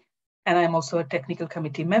IET. And I'm also a technical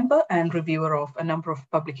committee member and reviewer of a number of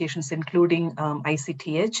publications, including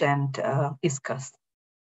ICTH and ISCUS.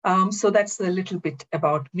 So that's a little bit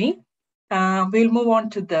about me. We'll move on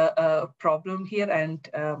to the problem here, and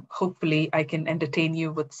hopefully I can entertain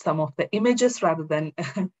you with some of the images rather than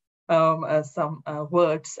some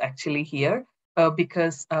words actually here,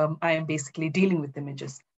 because I am basically dealing with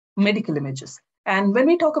images, medical images. And when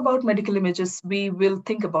we talk about medical images, we will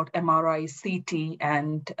think about MRI, CT,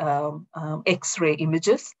 and X-ray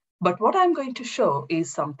images. But what I'm going to show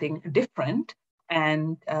is something different.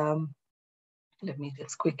 And let me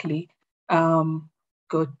just quickly go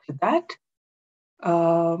to that.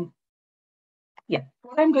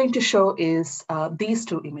 What I'm going to show is these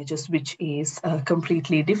 2 images, which is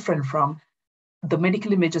completely different from the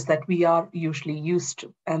medical images that we are usually used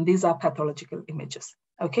to. And these are pathological images.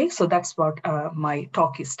 Okay, so that's what my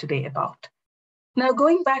talk is today about. Now,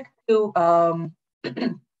 going back to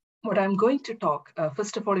what I'm going to talk,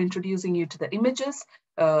 first of all, introducing you to the images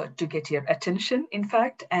to get your attention, in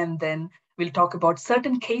fact, and then we'll talk about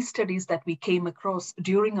certain case studies that we came across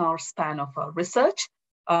during our span of our research,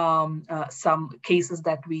 some cases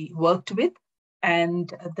that we worked with,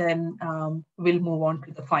 and then we'll move on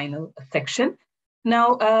to the final section.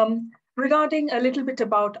 Now, regarding a little bit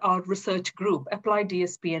about our research group, Applied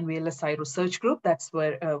DSP and VLSI Research Group, that's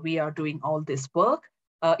where we are doing all this work.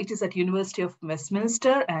 It is at University of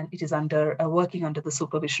Westminster, and it is working under the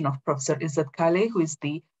supervision of Professor Izzat Kale, who is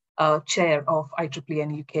the chair of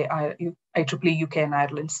IEEE UK and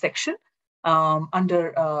Ireland section.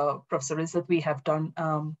 Under Professor Izzat, we have done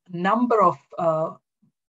a number of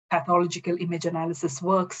pathological image analysis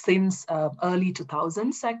work since early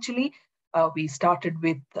 2000s, actually. We started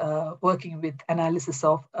with working with analysis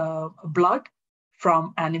of blood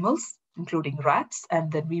from animals, including rats, and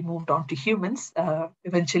then we moved on to humans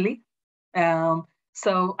eventually.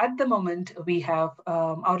 So at the moment, we have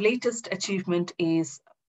our latest achievement is,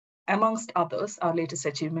 amongst others, our latest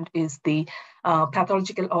achievement is the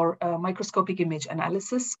pathological or microscopic image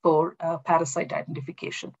analysis for parasite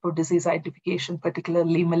identification, for disease identification,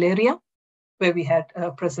 particularly malaria, where we had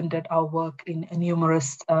presented our work in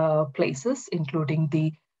numerous places, including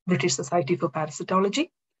the British Society for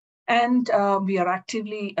Parasitology. And we are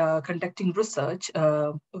actively conducting research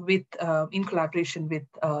in collaboration with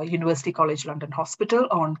University College London Hospital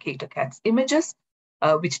on Cater-Cats images,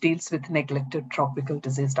 which deals with neglected tropical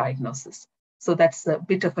disease diagnosis. So that's a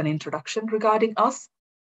bit of an introduction regarding us.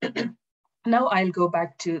 Now I'll go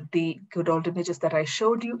back to the good old images that I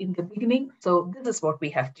showed you in the beginning. So this is what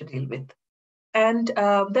we have to deal with. And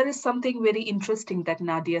there is something very interesting that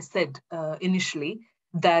Nadia said initially,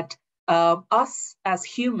 that us as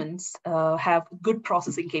humans have good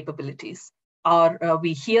processing capabilities.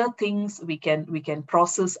 We hear things, we can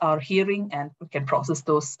process our hearing, and we can process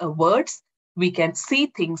those words. We can see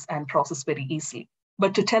things and process very easily.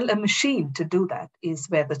 But to tell a machine to do that is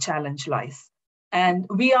where the challenge lies. And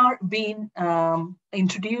we are being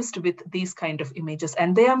introduced with these kind of images,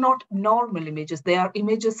 and they are not normal images. They are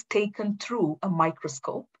images taken through a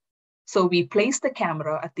microscope. So we place the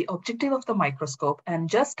camera at the objective of the microscope, and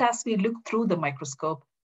just as we look through the microscope,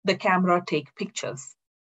 the camera take pictures.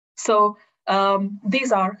 So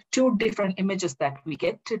these are two different images that we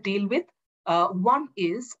get to deal with. One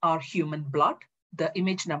is our human blood. The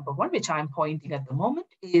image number one, which I'm pointing at the moment,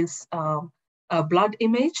 is a blood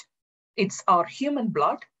image. It's our human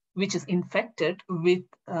blood, which is infected with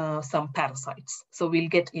some parasites. So we'll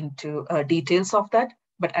get into details of that.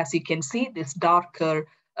 But as you can see, this darker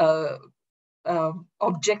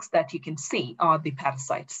objects that you can see are the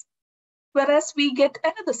parasites. Whereas we get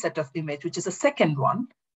another set of image, which is a second one,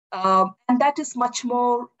 and that is much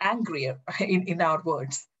more angrier in our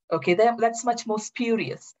words. Okay, that's much more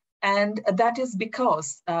spurious. And that is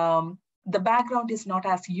because the background is not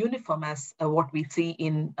as uniform as what we see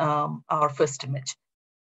in our first image.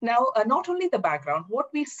 Now, not only the background, what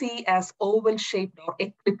we see as oval-shaped or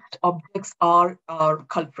eclipsed objects are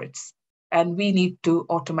culprits, and we need to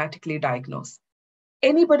automatically diagnose.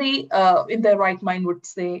 Anybody in their right mind would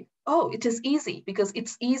say, oh, it is easy because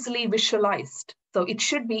it's easily visualized. So it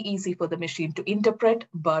should be easy for the machine to interpret,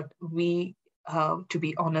 but we, to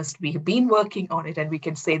be honest, we have been working on it, and we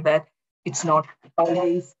can say that it's not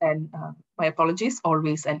always, and my apologies,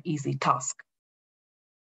 always an easy task.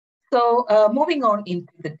 So moving on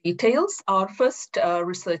into the details, our first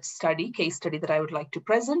research study, case study that I would like to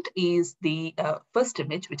present is the first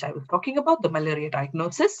image, which I was talking about, the malaria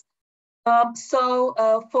diagnosis.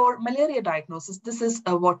 For malaria diagnosis, this is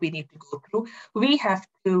what we need to go through. We have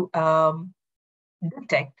to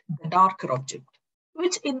detect the darker object,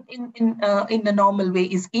 which in a normal way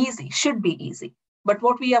is easy, should be easy. But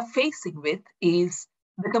what we are facing with is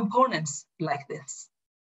the components like this,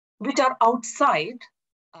 which are outside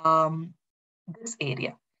this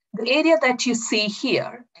area. The area that you see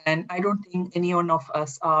here, and I don't think any one of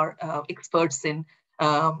us are experts in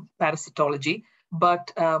parasitology,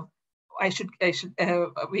 but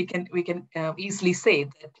we can easily say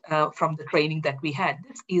that from the training that we had,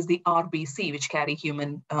 this is the RBC, which carry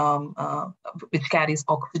which carries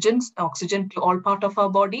oxygen to all part of our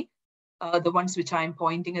body. The ones which I'm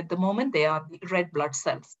pointing at the moment, they are the red blood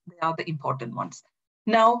cells. They are the important ones.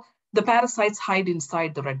 Now, the parasites hide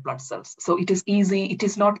inside the red blood cells. So it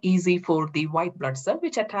is not easy for the white blood cell,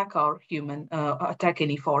 which attack our attack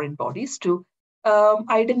any foreign bodies, to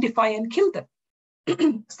identify and kill them.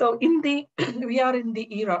 So we are in the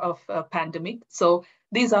era of pandemic. So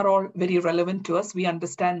these are all very relevant to us. We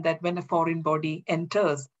understand that when a foreign body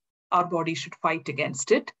enters, our body should fight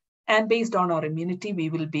against it. And based on our immunity, we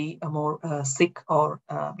will be more sick or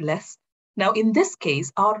less. Now, in this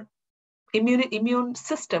case, our immune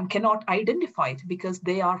system cannot identify it because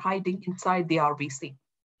they are hiding inside the RBC.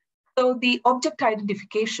 So the object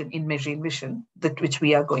identification in machine vision, which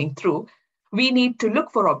we are going through, we need to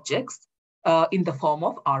look for objects in the form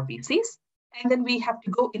of RBCs, and then we have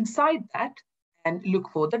to go inside that and look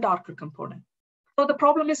for the darker component. So the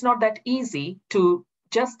problem is not that easy to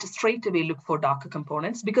just straight away look for darker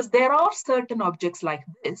components, because there are certain objects like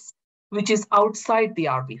this, which is outside the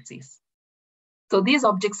RBCs. So these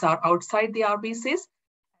objects are outside the RBCs,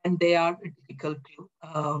 and they are difficult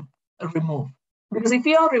to remove. Because if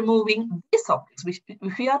we are removing these objects,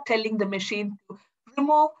 if we are telling the machine to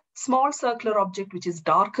remove small circular object which is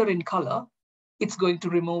darker in color, it's going to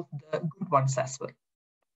remove the good ones as well.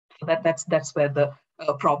 So that's where the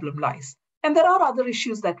problem lies. And there are other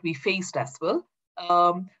issues that we faced as well.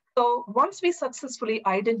 So once we successfully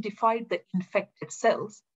identified the infected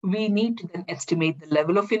cells, we need to then estimate the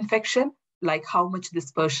level of infection, like how much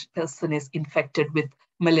this person is infected with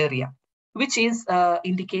malaria, which is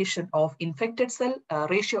indication of infected cell,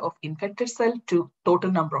 ratio of infected cell to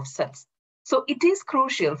total number of cells. So it is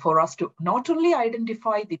crucial for us to not only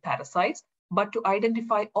identify the parasites, but to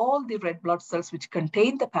identify all the red blood cells which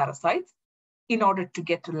contain the parasites in order to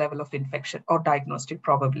get a level of infection or diagnostic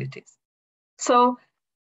probabilities. So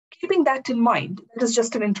keeping that in mind, that is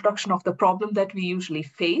just an introduction of the problem that we usually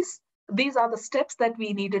face. These are the steps that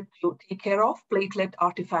we needed to take care of: platelet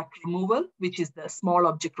artifact removal, which is the small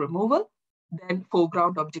object removal, then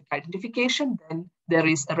foreground object identification, then there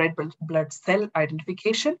is a red blood cell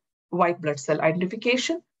identification, white blood cell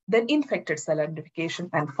identification, then infected cell identification,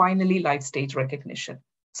 and finally life stage recognition.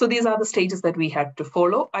 So these are the stages that we had to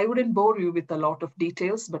follow. I wouldn't bore you with a lot of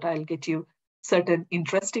details, but I'll get you certain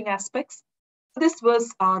interesting aspects. This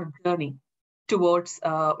was our journey towards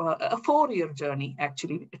a 4-year journey,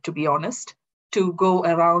 actually, to be honest, to go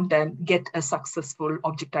around and get a successful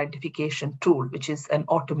object identification tool, which is an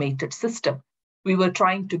automated system. We were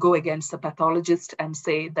trying to go against a pathologist and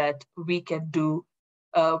say that we can do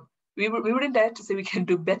we wouldn't dare to say we can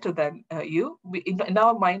do better than you. In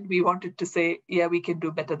our mind, we wanted to say, yeah, we can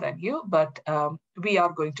do better than you, but we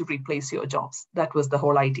are going to replace your jobs. That was the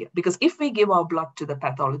whole idea. Because if we give our blood to the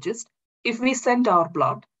pathologist, if we send our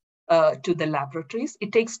blood to the laboratories,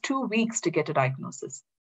 it takes 2 weeks to get a diagnosis.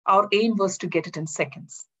 Our aim was to get it in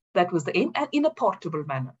seconds. That was the aim, and in a portable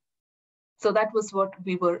manner. So that was what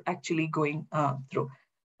we were actually going through.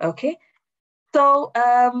 Okay. So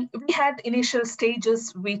we had initial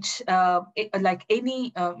stages, which, like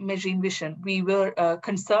any machine vision, we were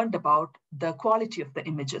concerned about the quality of the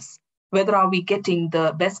images. Whether are we getting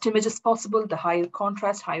the best images possible, the higher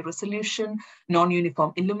contrast, high resolution,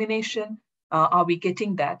 non-uniform illumination, are we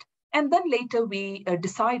getting that? And then later we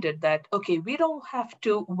decided that, okay, we don't have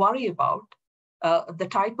to worry about the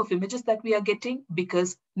type of images that we are getting,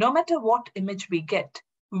 because no matter what image we get,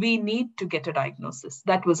 we need to get a diagnosis.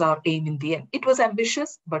 That was our aim in the end. It was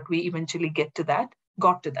ambitious, but we eventually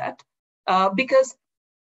got to that, because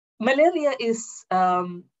malaria is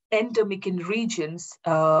endemic in regions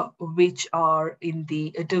which are in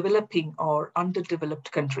the developing or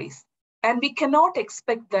underdeveloped countries. And we cannot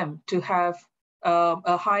expect them to have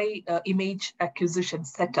a high image acquisition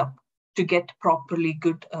setup to get properly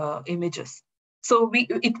good images. So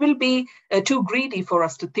it will be too greedy for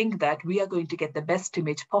us to think that we are going to get the best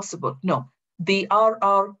image possible. No,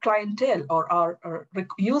 our clientele or our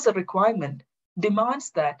user requirement demands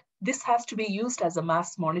that this has to be used as a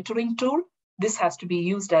mass monitoring tool. This has to be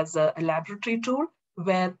used as a laboratory tool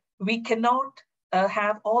where we cannot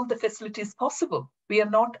have all the facilities possible. We are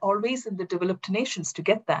not always in the developed nations to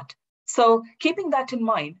get that. So keeping that in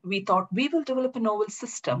mind, we thought we will develop a novel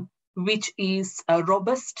system which is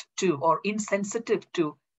robust to or insensitive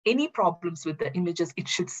to any problems with the images. It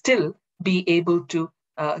should still be able to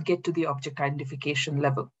get to the object identification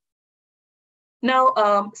level.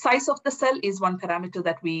 Now, size of the cell is one parameter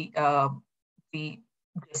that we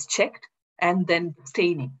just checked, and then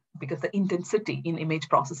staining, because the intensity in image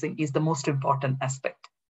processing is the most important aspect.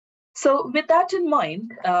 So with that in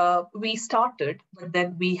mind, we started, but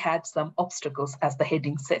then we had some obstacles, as the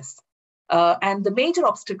heading says. And the major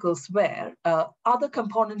obstacles were other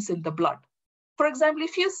components in the blood. For example,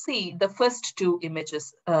 if you see the first two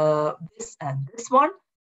images, this and this one,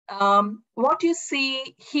 what you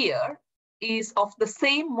see here is of the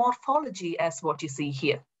same morphology as what you see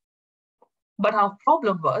here. But our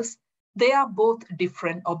problem was they are both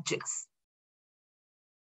different objects.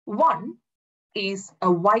 One is a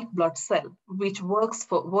white blood cell, which works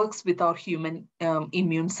with our human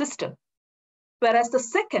immune system. Whereas the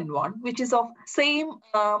second one, which is of same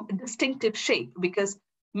distinctive shape, because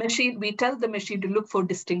we tell the machine to look for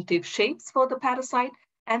distinctive shapes for the parasite,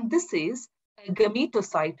 and this is a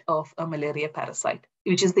gametocyte of a malaria parasite,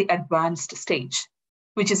 which is the advanced stage,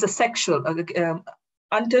 which is a sexual.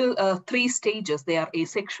 Until 3 stages, they are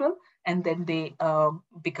asexual, and then they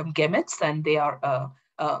become gametes, and they are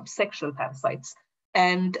sexual parasites,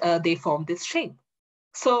 and they form this shape.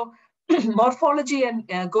 So morphology and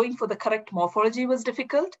going for the correct morphology was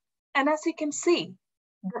difficult. And as you can see,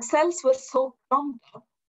 the cells were so clumped up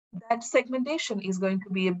that segmentation is going to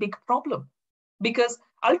be a big problem, because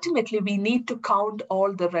ultimately we need to count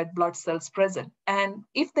all the red blood cells present. And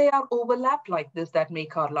if they are overlapped like this, that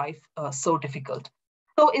make our life so difficult.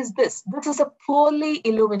 So is this is a poorly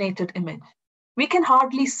illuminated image. We can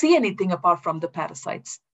hardly see anything apart from the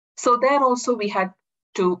parasites. So there also we had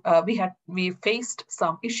to, we faced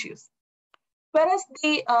some issues. Whereas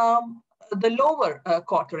the lower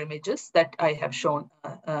quarter images that I have shown,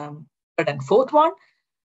 third and fourth one,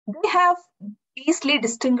 they have easily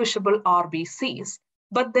distinguishable RBCs.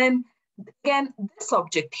 But then again, this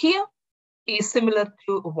object here is similar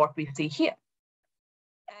to what we see here.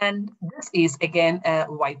 And this is again a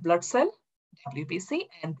white blood cell, WBC,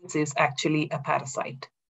 and this is actually a parasite.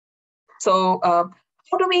 So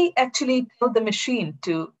how do we actually tell the machine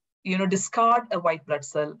to discard a white blood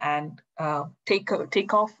cell and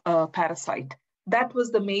take off a parasite? That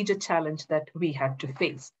was the major challenge that we had to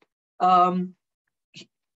face. That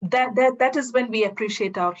is when we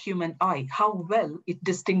appreciate our human eye, how well it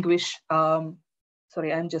distinguish.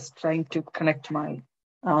 Sorry, I'm just trying to connect my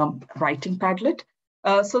writing Padlet.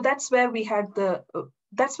 So that's where we had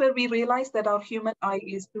that's where we realized that our human eye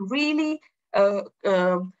is really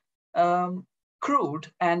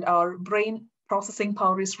crude, and our brain processing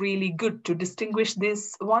power is really good to distinguish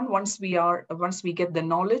this one. Once we get the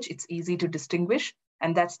knowledge, it's easy to distinguish,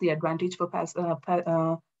 and that's the advantage for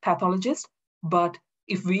pathologists. But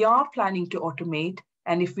if we are planning to automate,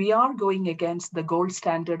 and if we are going against the gold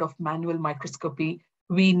standard of manual microscopy,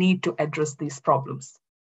 we need to address these problems.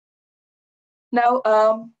 Now,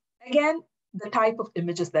 again, the type of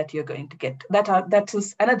images that you're going to get. That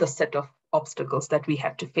is another set of obstacles that we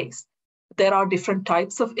had to face. There are different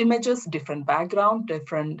types of images, different background,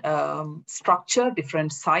 different structure,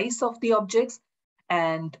 different size of the objects,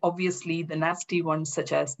 and obviously the nasty ones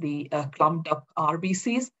such as the clumped up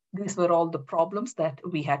RBCs. These were all the problems that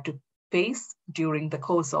we had to face during the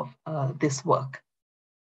course of this work.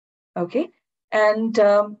 Okay, and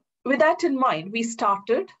with that in mind, we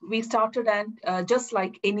started and just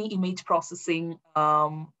like any image processing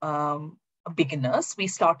beginners, we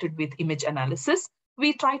started with image analysis.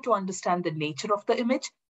 We tried to understand the nature of the image,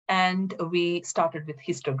 and we started with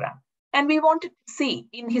histogram. And we wanted to see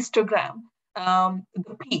in histogram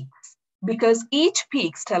the peaks, because each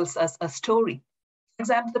peak tells us a story. For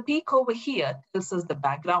example, the peak over here tells us the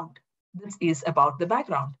background. This is about the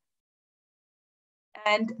background.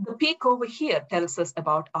 And the peak over here tells us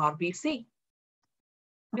about RBC,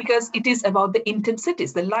 because it is about the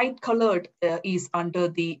intensities. The light colored is under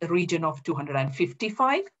the region of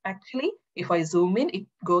 255, actually. If I zoom in, it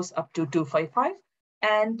goes up to 255.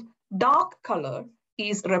 And dark color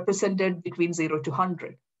is represented between 0 to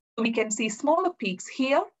 100. So we can see smaller peaks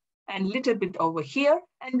here and a little bit over here.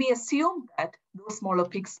 And we assume that those smaller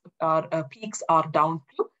peaks are down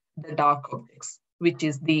to the dark objects, which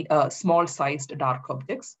is the small-sized dark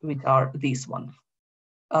objects, which are these ones,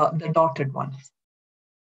 the dotted ones.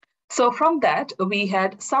 So from that, we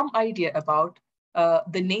had some idea about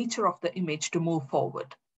the nature of the image to move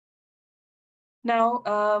forward. Now,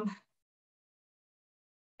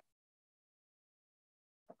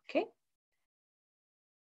 okay.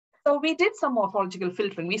 So we did some morphological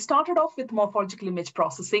filtering. We started off with morphological image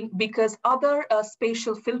processing because other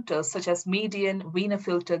spatial filters such as median, Wiener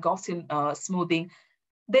filter, Gaussian smoothing,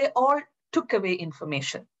 they all took away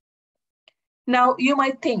information. Now you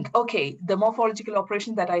might think, okay, the morphological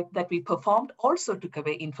operation that we performed also took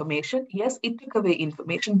away information. Yes, it took away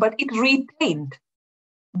information, but it retained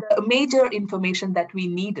the major information that we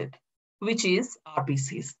needed, which is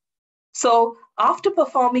RBCs. So after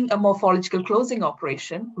performing a morphological closing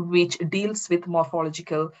operation, which deals with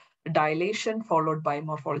morphological dilation followed by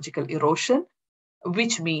morphological erosion,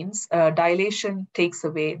 which means dilation takes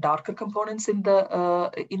away darker components in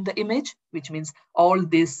the image, which means all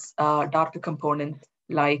these darker components,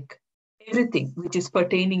 like everything which is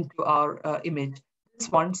pertaining to our image, these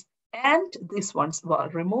ones and these ones were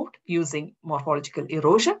removed using morphological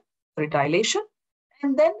erosion, dilation,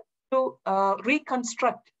 and then to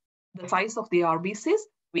reconstruct the size of the RBCs,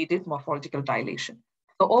 we did morphological dilation.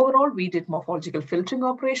 So overall, we did morphological filtering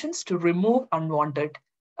operations to remove unwanted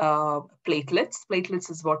platelets. Platelets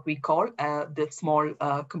is what we call the small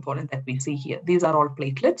component that we see here. These are all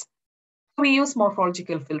platelets. We use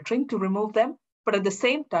morphological filtering to remove them, but at the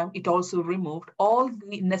same time, it also removed all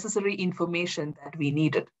the necessary information that we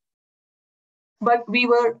needed. But we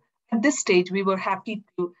were, at this stage, we were happy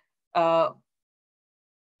to bear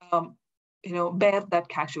that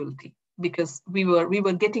casualty because we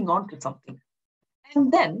were getting onto something.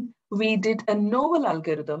 And then we did a novel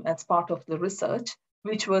algorithm as part of the research,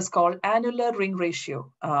 which was called annular ring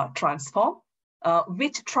ratio transform,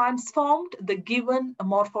 which transformed the given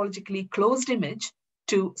morphologically closed image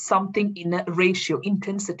to something in a ratio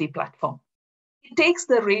intensity platform. It takes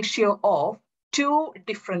the ratio of two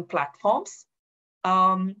different platforms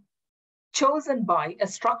chosen by a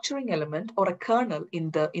structuring element or a kernel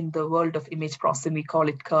in the world of image processing. We call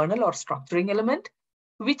it kernel or structuring element,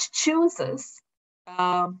 which chooses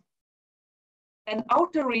an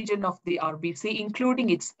outer region of the RBC, including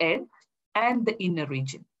its edge and the inner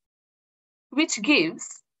region, which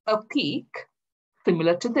gives a peak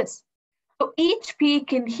similar to this. So each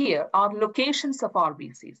peak in here are locations of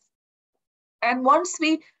RBCs. And once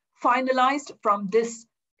we finalized from this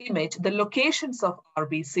image the locations of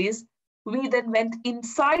RBCs, we then went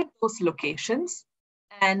inside those locations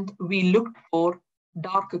and we looked for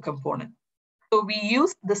darker component. So we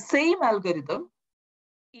used the same algorithm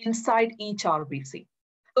inside each RBC.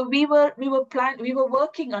 So we were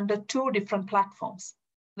working under two different platforms.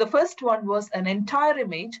 The first one was an entire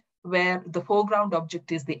image where the foreground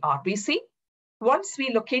object is the RBC. Once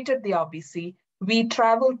we located the RBC, we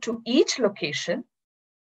traveled to each location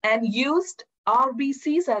and used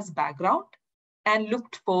RBCs as background and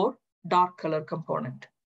looked for dark color component.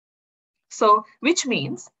 So, which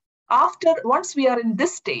means once we are in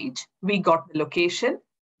this stage, we got the location,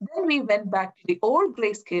 then we went back to the old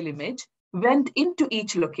grayscale image, went into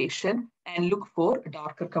each location and looked for a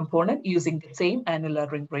darker component using the same annular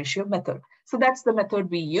ring ratio method. So that's the method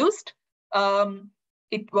we used.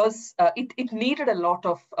 It needed a lot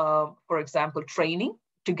of, for example, training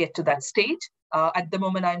to get to that stage. At the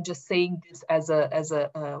moment, I'm just saying this as a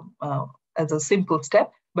as a simple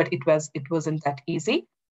step, but it wasn't that easy.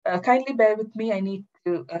 Kindly bear with me. I need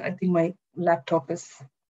to. I think my laptop is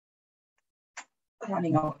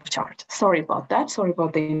running out of charge. Sorry about that. Sorry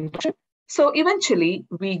about the interruption. So eventually,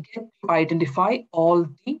 we get to identify all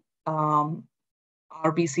the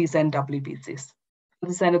RBCs and WBCs.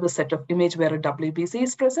 This is another set of image where a WBC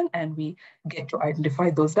is present, and we get to identify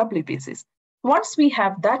those WBCs. Once we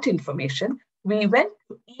have that information, we went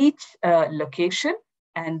to each location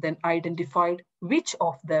and then identified which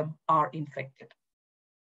of them are infected.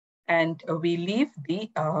 And we leave the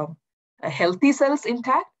healthy cells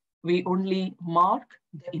intact. We only mark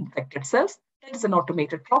the infected cells. It is an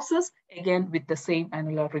automated process, again, with the same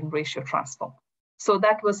annular ring ratio transform. So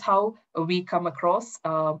that was how we come across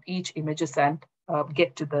each images and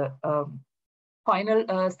get to the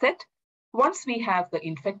final set. Once we have the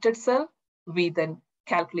infected cell, we then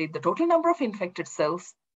calculate the total number of infected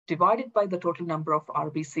cells divided by the total number of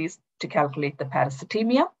RBCs to calculate the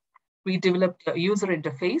parasitemia. We developed a user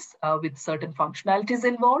interface with certain functionalities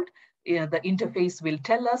involved. The interface will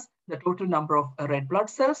tell us the total number of red blood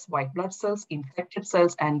cells, white blood cells, infected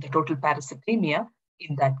cells, and the total parasitemia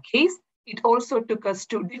in that case. It also took us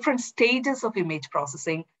to different stages of image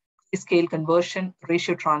processing, scale conversion,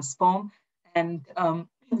 ratio transform, and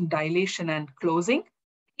dilation and closing.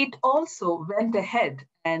 It also went ahead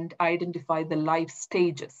and identified the life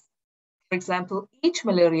stages. For example, each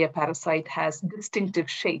malaria parasite has distinctive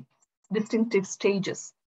shapes, distinctive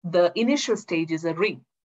stages. The initial stage is a ring.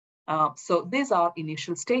 So these are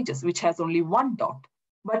initial stages, which has only one dot.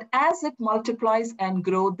 But as it multiplies and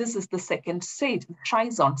grows, this is the second stage, the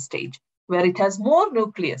Schizon stage, where it has more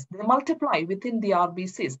nucleus. They multiply within the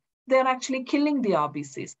RBCs. They're actually killing the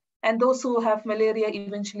RBCs. And those who have malaria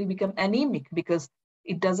eventually become anemic because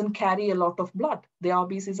it doesn't carry a lot of blood. The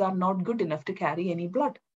RBCs are not good enough to carry any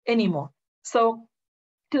blood anymore. So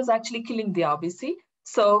it was actually killing the RBC.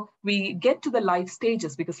 So we get to the life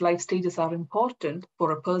stages because life stages are important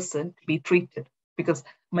for a person to be treated, because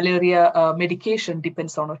malaria medication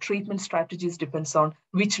depends on our treatment strategies, depends on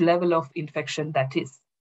which level of infection that is.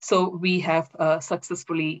 So we have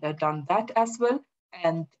successfully done that as well,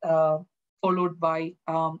 and followed by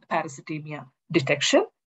parasitemia detection.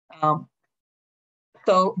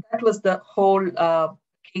 So that was the whole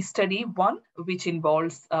case study one, which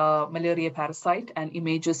involves malaria parasite and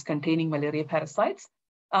images containing malaria parasites.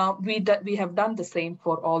 We have done the same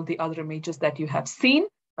for all the other images that you have seen.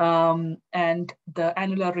 And the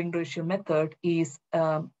annular ring ratio method is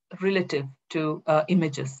relative to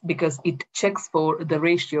images because it checks for the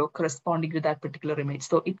ratio corresponding to that particular image.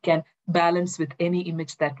 So it can balance with any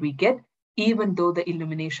image that we get, even though the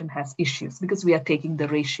illumination has issues, because we are taking the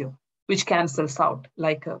ratio, which cancels out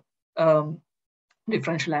like a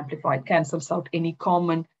differential amplifier, cancels out any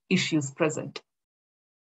common issues present.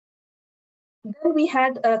 Then we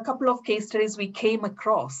had a couple of case studies we came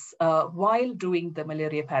across while doing the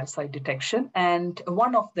malaria parasite detection. And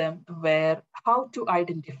one of them were how to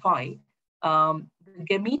identify the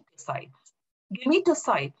gametocytes.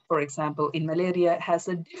 Gametocyte, for example, in malaria has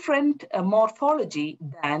a different morphology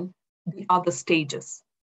than the other stages.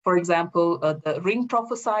 For example, the ring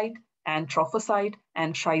trophocyte and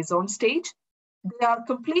Schizon stage, they are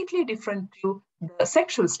completely different to the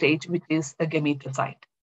sexual stage, which is a gametocyte.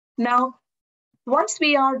 Now, once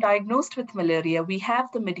we are diagnosed with malaria, we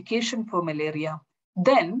have the medication for malaria.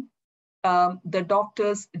 Then the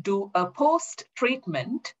doctors do a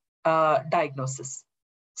post-treatment diagnosis.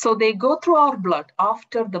 So they go through our blood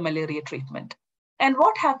after the malaria treatment. And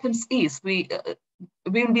what happens is, we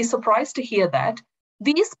will be surprised to hear that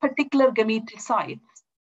these particular gametocytes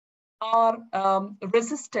are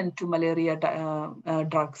resistant to malaria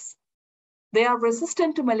drugs. They are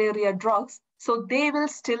resistant to malaria drugs, so they will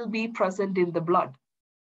still be present in the blood.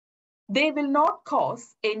 They will not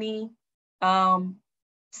cause any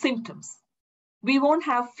symptoms. We won't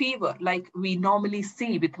have fever like we normally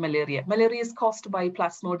see with malaria. Malaria is caused by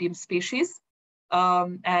Plasmodium species,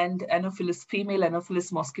 and female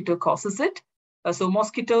Anopheles mosquito causes it. So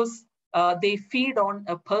mosquitoes, they feed on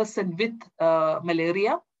a person with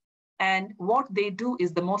malaria. And what they do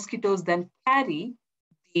is the mosquitoes then carry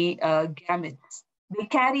the gametes. They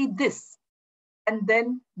carry this, and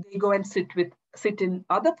then they go and sit in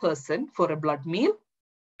other person for a blood meal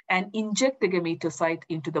and inject the gametocyte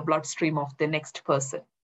into the bloodstream of the next person.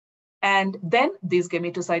 And then these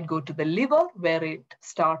gametocytes go to the liver where it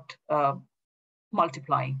start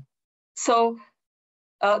multiplying. So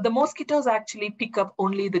the mosquitoes actually pick up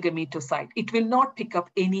only the gametocyte. It will not pick up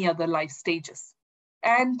any other life stages.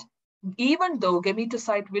 And even though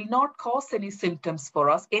gametocyte will not cause any symptoms for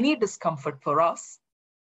us, any discomfort for us,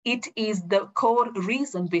 it is the core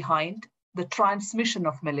reason behind the transmission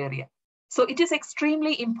of malaria. So it is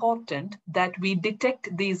extremely important that we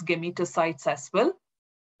detect these gametocytes as well.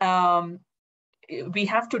 We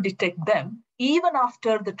have to detect them even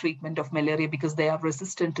after the treatment of malaria because they are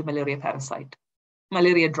resistant to malaria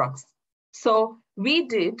drugs. So we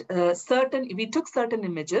took certain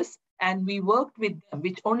images and we worked with them,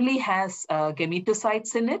 which only has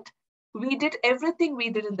gametocytes in it. We did everything we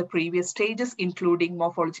did in the previous stages, including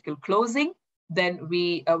morphological closing. Then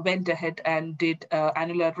we went ahead and did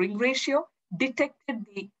annular ring ratio, detected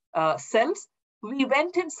the cells. We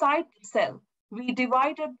went inside the cell. We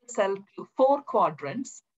divided the cell to 4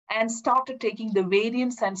 quadrants and started taking the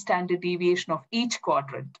variance and standard deviation of each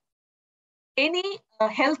quadrant. Any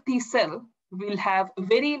healthy cell will have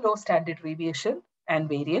very low standard deviation and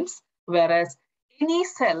variance, whereas any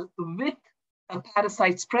cell with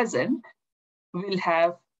parasites present will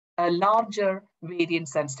have a larger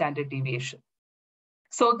variance and standard deviation.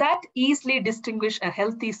 So that easily distinguishes a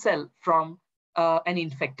healthy cell from an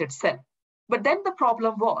infected cell. But then the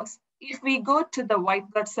problem was, if we go to the white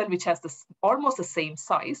blood cell, which has almost the same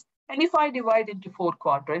size, and if I divide into 4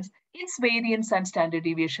 quadrants, its variance and standard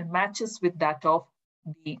deviation matches with that of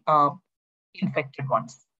the infected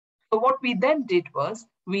ones. So what we then did was,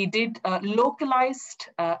 we did a localized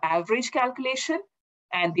average calculation,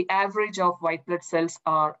 and the average of white blood cells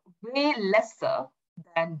are way lesser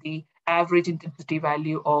than the average intensity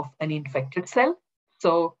value of an infected cell.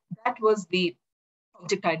 So that was the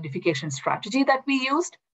object identification strategy that we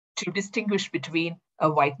used to distinguish between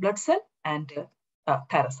a white blood cell and a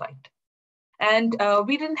parasite. And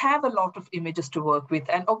we didn't have a lot of images to work with.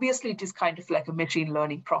 And obviously, it is kind of like a machine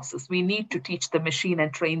learning process. We need to teach the machine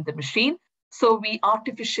and train the machine. So we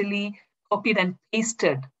artificially copied and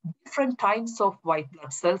pasted different types of white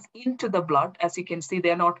blood cells into the blood. As you can see,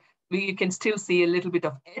 they're not, you can still see a little bit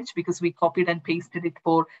of edge because we copied and pasted it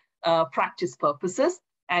for practice purposes.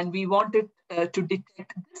 And we wanted to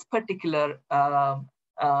detect this particular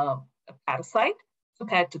parasite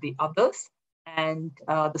compared to the others. And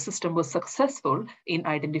the system was successful in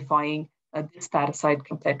identifying this parasite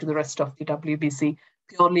compared to the rest of the WBC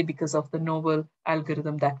purely because of the novel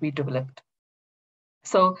algorithm that we developed.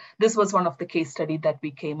 So this was one of the case studies that we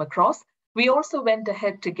came across. We also went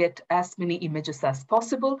ahead to get as many images as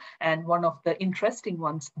possible. And one of the interesting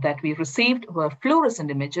ones that we received were fluorescent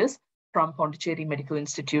images from Pondicherry Medical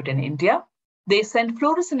Institute in India. They sent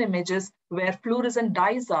fluorescent images where fluorescent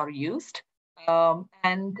dyes are used.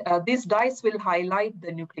 These dyes will highlight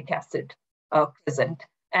the nucleic acid present.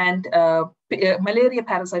 And malaria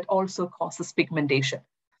parasite also causes pigmentation.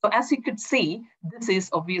 So as you could see, this is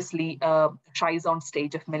obviously a trizone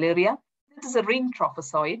stage of malaria. This is a ring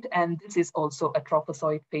trophozoite, and this is also a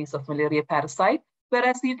trophozoite phase of malaria parasite.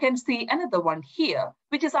 Whereas you can see another one here,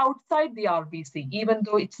 which is outside the RBC, even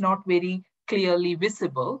though it's not very clearly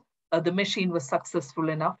visible, the machine was successful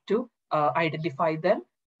enough to identify them.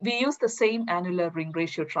 We use the same annular ring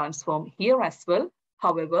ratio transform here as well.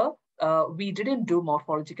 However, we didn't do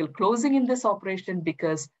morphological closing in this operation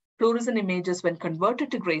because fluorescent images, when converted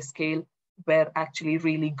to grayscale, were actually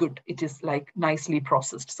really good. It is like nicely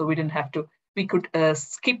processed. So we didn't have to, we could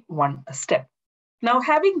skip one step. Now,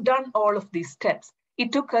 having done all of these steps,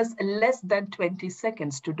 it took us less than 20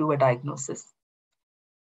 seconds to do a diagnosis.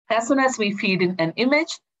 As soon as we feed in an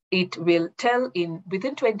image, it will tell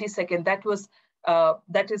within 20 seconds. That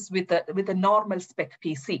is with a normal spec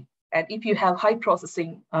PC. And if you have high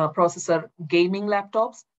processor gaming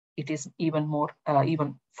laptops, it is even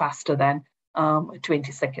faster than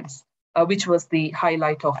 20 seconds, which was the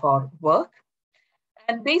highlight of our work.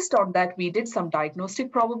 And based on that, we did some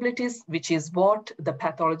diagnostic probabilities, which is what the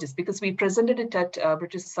pathologists, because we presented it at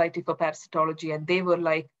British Society for Parasitology, and they were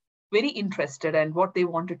like very interested. And what they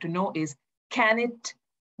wanted to know is, can it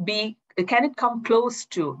come close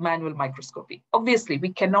to manual microscopy? Obviously, we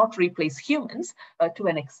cannot replace humans to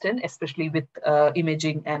an extent, especially with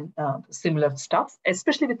imaging and similar stuff,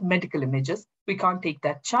 especially with medical images. We can't take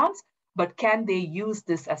that chance, but can they use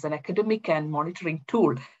this as an academic and monitoring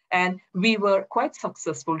tool? And we were quite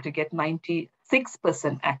successful to get 96%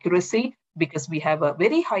 accuracy because we have a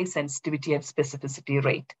very high sensitivity and specificity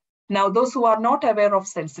rate. Now, those who are not aware of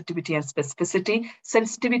sensitivity and specificity,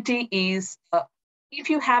 sensitivity is if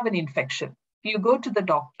you have an infection, you go to the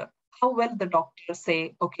doctor, how well the doctor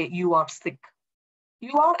say, okay, you are sick.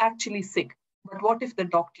 You are actually sick, but what if the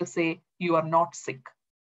doctor say you are not sick?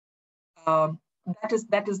 That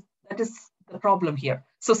is the problem here.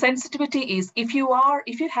 So sensitivity is if you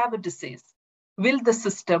have a disease, will the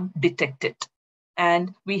system detect it?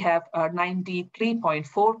 And we have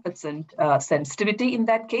 93.4% sensitivity in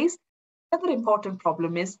that case. Another important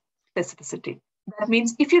problem is specificity. That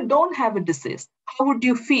means if you don't have a disease, how would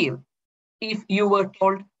you feel if you were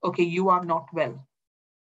told, okay, you are not well?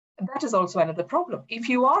 That is also another problem. If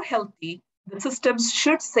you are healthy, the systems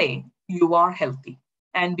should say you are healthy.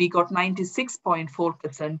 And we got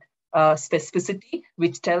 96.4% specificity,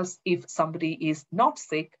 which tells if somebody is not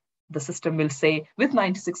sick, the system will say with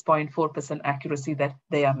 96.4% accuracy that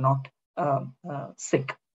they are not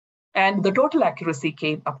sick. And the total accuracy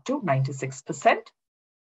came up to 96%.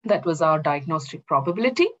 That was our diagnostic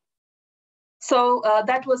probability. So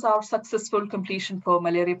that was our successful completion for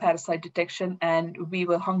malaria parasite detection. And we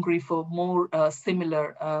were hungry for more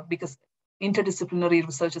similar, because interdisciplinary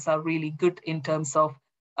researchers are really good in terms of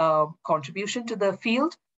contribution to the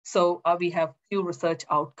field. So we have few research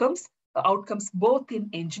outcomes both in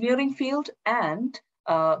engineering field and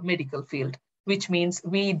medical field, which means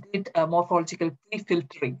we did morphological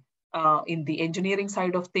pre-filtering in the engineering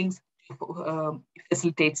side of things to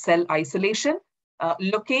facilitate cell isolation.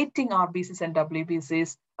 Locating RBCs and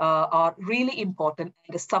WBCs are really important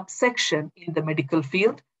and a subsection in the medical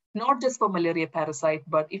field, not just for malaria parasite,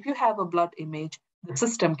 but if you have a blood image, the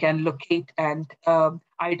system can locate and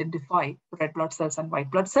identify red blood cells and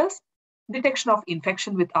white blood cells. Detection of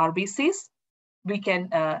infection with RBCs. We can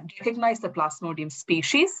recognize the Plasmodium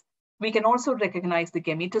species. We can also recognize the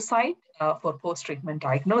gametocyte for post-treatment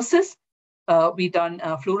diagnosis. We've done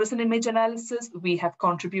fluorescent image analysis. We have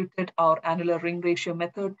contributed our annular ring ratio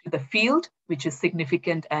method to the field, which is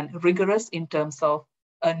significant and rigorous in terms of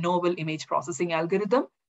a novel image processing algorithm.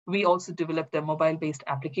 We also developed a mobile-based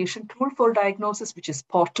application tool for diagnosis, which is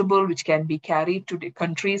portable, which can be carried to the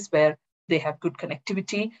countries where they have good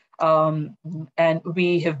connectivity. And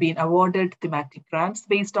we have been awarded thematic grants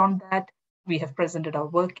based on that. We have presented our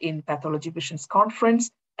work in Pathology Visions Conference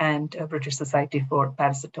and British Society for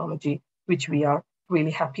Parasitology, which we are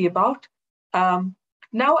really happy about.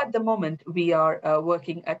 Now at the moment, we are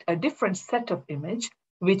working at a different set of image,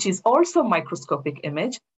 which is also microscopic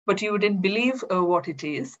image, but you wouldn't believe what it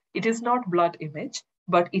is. It is not blood image,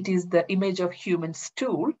 but it is the image of human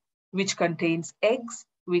stool, which contains eggs,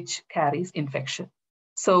 which carries infection.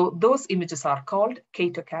 So those images are called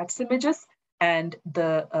CATO-CATS images, and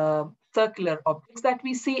the circular objects that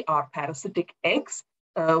we see are parasitic eggs,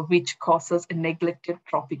 which causes neglected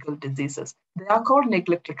tropical diseases. They are called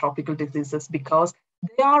neglected tropical diseases because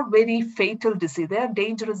they are very fatal diseases. They are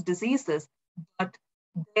dangerous diseases, but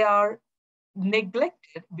they are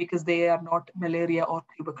neglected because they are not malaria or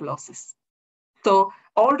tuberculosis. So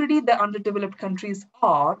already the underdeveloped countries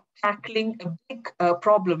are tackling a big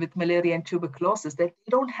problem with malaria and tuberculosis, that they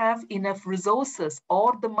don't have enough resources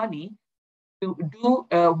or the money to do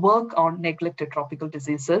work on neglected tropical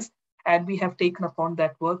diseases. And we have taken upon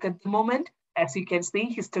that work at the moment. As you can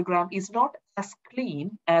see, histogram is not as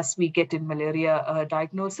clean as we get in malaria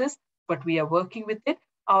diagnosis, but we are working with it.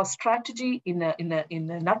 Our strategy in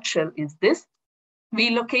a nutshell is this. We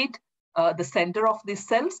locate the center of these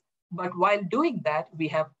cells, but while doing that, we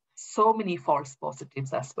have so many false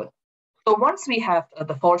positives as well. So once we have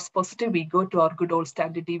the false positive, we go to our good old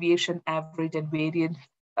standard deviation, average and variance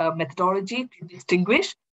methodology to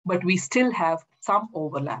distinguish, but we still have some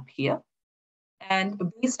overlap here. And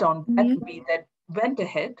based on that, we then went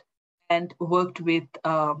ahead and worked with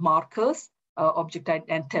markers, object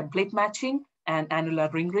and template matching, and annular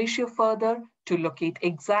ring ratio further to locate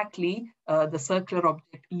exactly the circular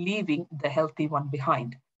object, leaving the healthy one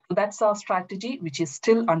behind. So that's our strategy, which is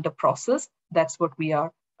still under process. That's what we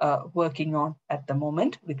are working on at the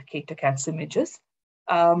moment with CATO-CATS images.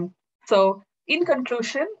 So in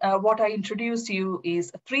conclusion, what I introduced you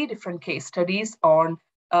is 3 different case studies on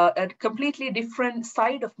a completely different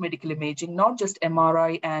side of medical imaging, not just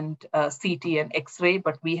MRI and CT and X-ray,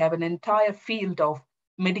 but we have an entire field of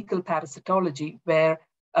medical parasitology where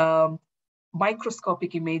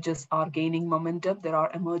microscopic images are gaining momentum. There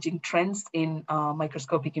are emerging trends in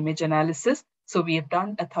microscopic image analysis. So we have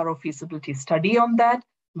done a thorough feasibility study on that.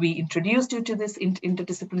 We introduced you to this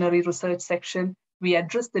interdisciplinary research section. We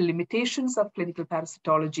addressed the limitations of clinical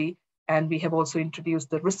parasitology, and we have also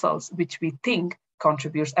introduced the results, which we think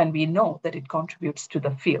contributes, and we know that it contributes to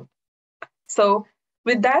the field. So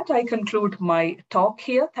with that, I conclude my talk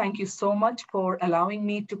here. Thank you so much for allowing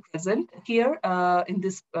me to present here in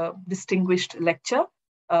this distinguished lecture.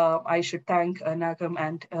 I should thank Nagham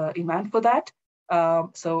and Iman for that.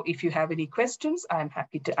 So if you have any questions, I'm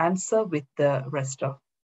happy to answer with the rest of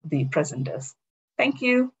the presenters. Thank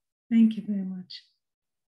you. Thank you very much.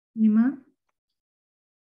 Iman?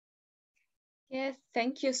 Yes,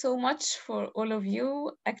 thank you so much for all of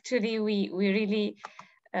you. Actually, we really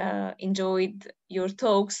enjoyed your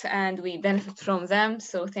talks and we benefit from them.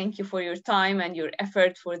 So thank you for your time and your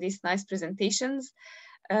effort for these nice presentations.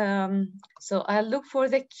 So I'll look for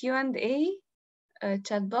the Q&A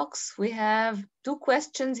chat box. We have 2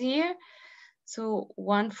 questions here. So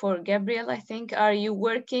one for Gabriela, I think. Are you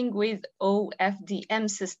working with OFDM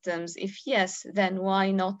systems? If yes, then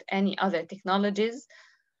why not any other technologies?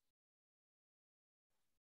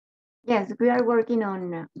 Yes, we are working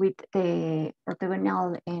on with the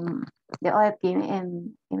orthogonal the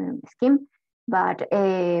OFDM scheme, but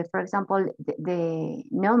for example, the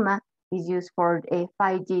NOMA is used for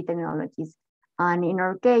 5G technologies, and in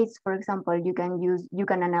our case, for example, you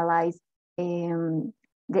can analyze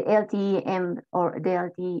the LTE-M or the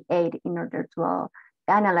LTE-8 in order to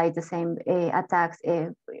analyze the same attacks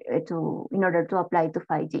in order to apply to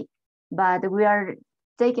 5G. But we are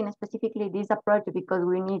taking specifically this approach because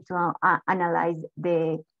we need to analyze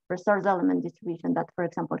the resource element distribution that, for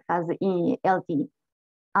example, has LTE.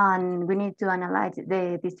 And we need to analyze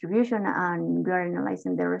the distribution, and we are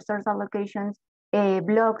analyzing the resource allocations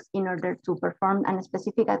blocks in order to perform a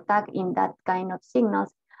specific attack in that kind of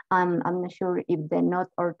signals. I'm not sure if the not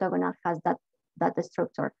orthogonal has that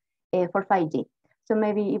structure for 5G. So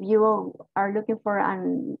maybe if you are looking for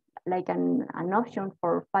an option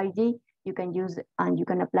for 5G, you can use and you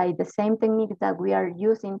can apply the same techniques that we are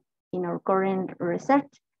using in our current research,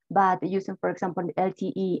 but using, for example,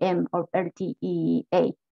 LTE-M or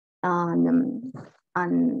LTE-A. And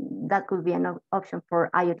that could be an option for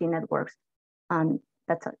IoT networks. And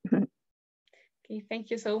that's all. Okay,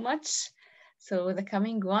 thank you so much. So the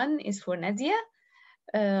coming one is for Nadia.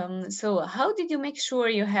 So how did you make sure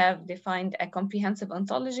you have defined a comprehensive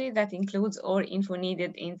ontology that includes all info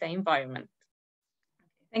needed in the environment?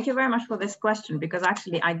 Thank you very much for this question, because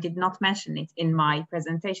actually I did not mention it in my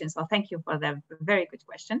presentation. So thank you for the very good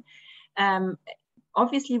question.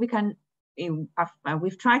 Obviously,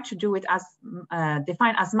 we've tried to do it as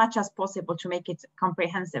define as much as possible to make it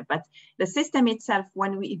comprehensive. But the system itself,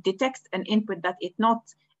 when we detect an input that is not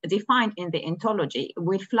defined in the ontology,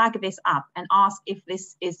 will flag this up and ask if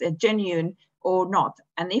this is a genuine or not.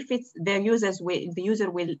 And if it's the user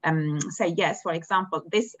will say yes, for example,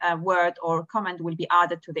 this word or comment will be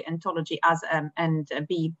added to the ontology as and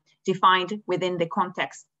be defined within the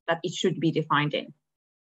context that it should be defined in.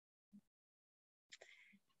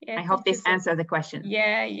 Yeah, I hope this answers the question.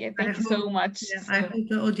 Yeah, thank you so much. Yeah, I hope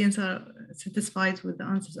the audience are satisfied with the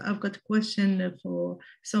answers. I've got a question for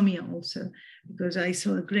Saumya also, because I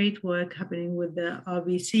saw a great work happening with the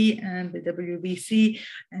RBC and the WBC,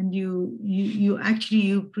 and you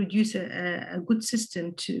actually produce a good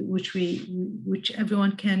system which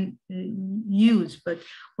everyone can use. But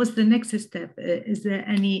what's the next step? Is there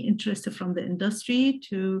any interest from the industry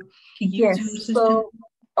to use your system? So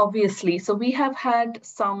obviously, so we have had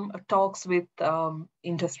some talks with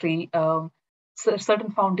industry,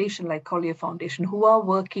 certain foundation like Collier Foundation, who are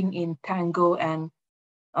working in Tango and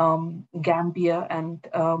Gambia and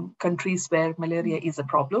countries where malaria is a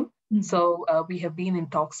problem. Mm-hmm. So we have been in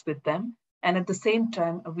talks with them. And at the same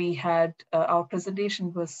time, we had our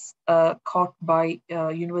presentation was caught by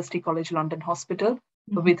University College London Hospital,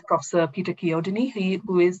 mm-hmm. with Professor Peter Chiodini,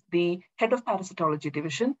 who is the head of parasitology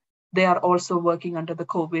division. They are also working under the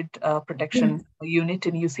COVID protection unit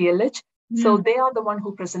in UCLH. Yeah. So they are the one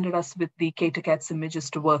who presented us with the KTCATS images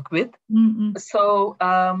to work with. Mm-hmm. So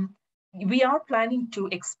we are planning to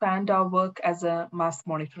expand our work as a mass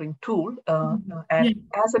monitoring tool and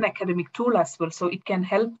as an academic tool as well. So it can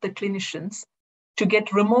help the clinicians to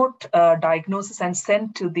get remote diagnosis and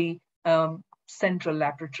send to the central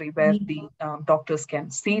laboratory where the doctors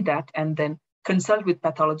can see that and then consult with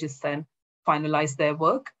pathologists and finalize their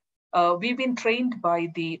work. We've been trained by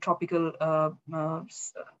the tropical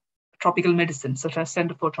medicine, such as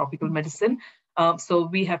Center for Tropical Medicine. So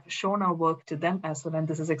we have shown our work to them as well, and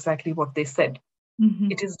this is exactly what they said.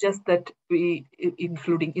 Mm-hmm. It is just that we,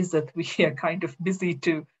 including Izzat, we are kind of busy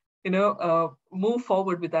to, move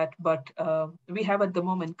forward with that. But we have at the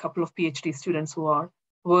moment a couple of PhD students who are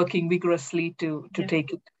working vigorously to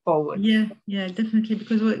take it forward. Yeah, definitely,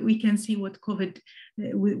 because we can see what COVID,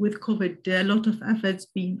 with COVID, a lot of efforts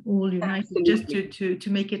being all united. Absolutely. just to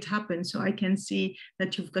make it happen. So I can see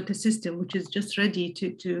that you've got a system which is just ready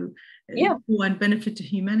to go and benefit to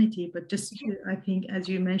humanity. But just I think, as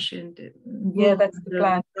you mentioned, that's the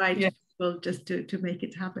plan. Right, people just to make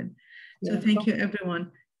it happen. So thank you,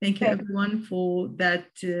 everyone. Thank you everyone for that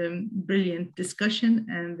brilliant discussion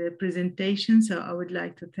and the presentation. So I would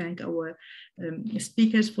like to thank our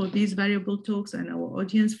speakers for these valuable talks and our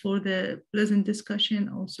audience for the pleasant discussion.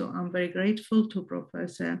 Also, I'm very grateful to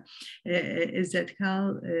Professor Izzat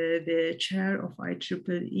Kal, the chair of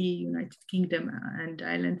IEEE United Kingdom and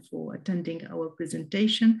Ireland, for attending our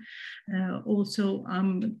presentation. Also,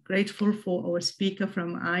 I'm grateful for our speaker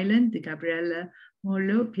from Ireland, Gabriela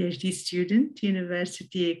Morillo, PhD student,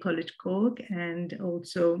 University College Cork, and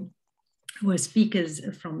also our speakers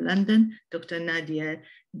from London, Dr. Nadia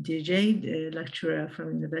Djaid, lecturer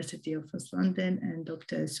from University of West London, and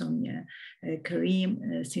Dr. Saumya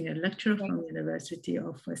Kareem, senior lecturer from University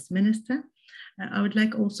of Westminster. I would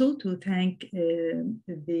like also to thank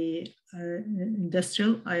the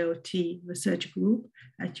Industrial IoT Research Group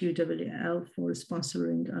at UWL for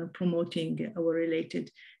sponsoring and promoting our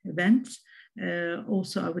related events.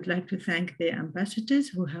 Also, I would like to thank the ambassadors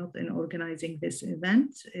who helped in organizing this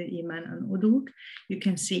event, Iman and Uduk. You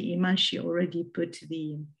can see Iman, she already put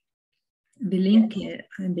the link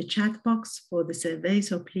in the chat box for the survey,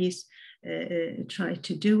 so please try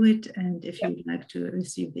to do it. And if you'd like to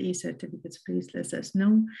receive the e-certificates, please let us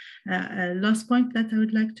know. Last point that I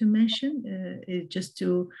would like to mention is just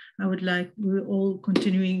we're all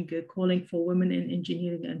continuing calling for women in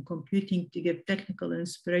engineering and computing to give technical,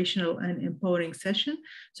 inspirational and empowering session.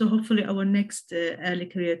 So hopefully our next early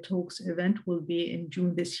career talks event will be in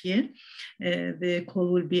June this year. The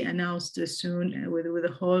call will be announced soon with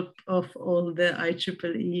the help of all the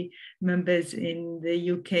IEEE members in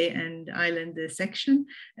the UK and Ireland section.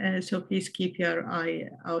 So please keep your eye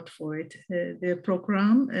out for it. The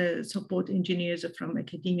program support engineers from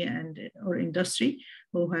academia and or industry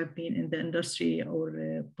who have been in the industry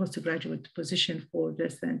or postgraduate position for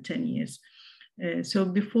less than 10 years. So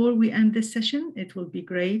before we end this session, it will be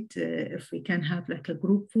great if we can have like a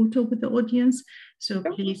group photo with the audience. So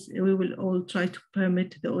please, we will all try to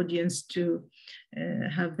permit the audience to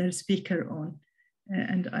have their speaker on.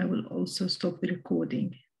 And I will also stop the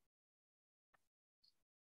recording.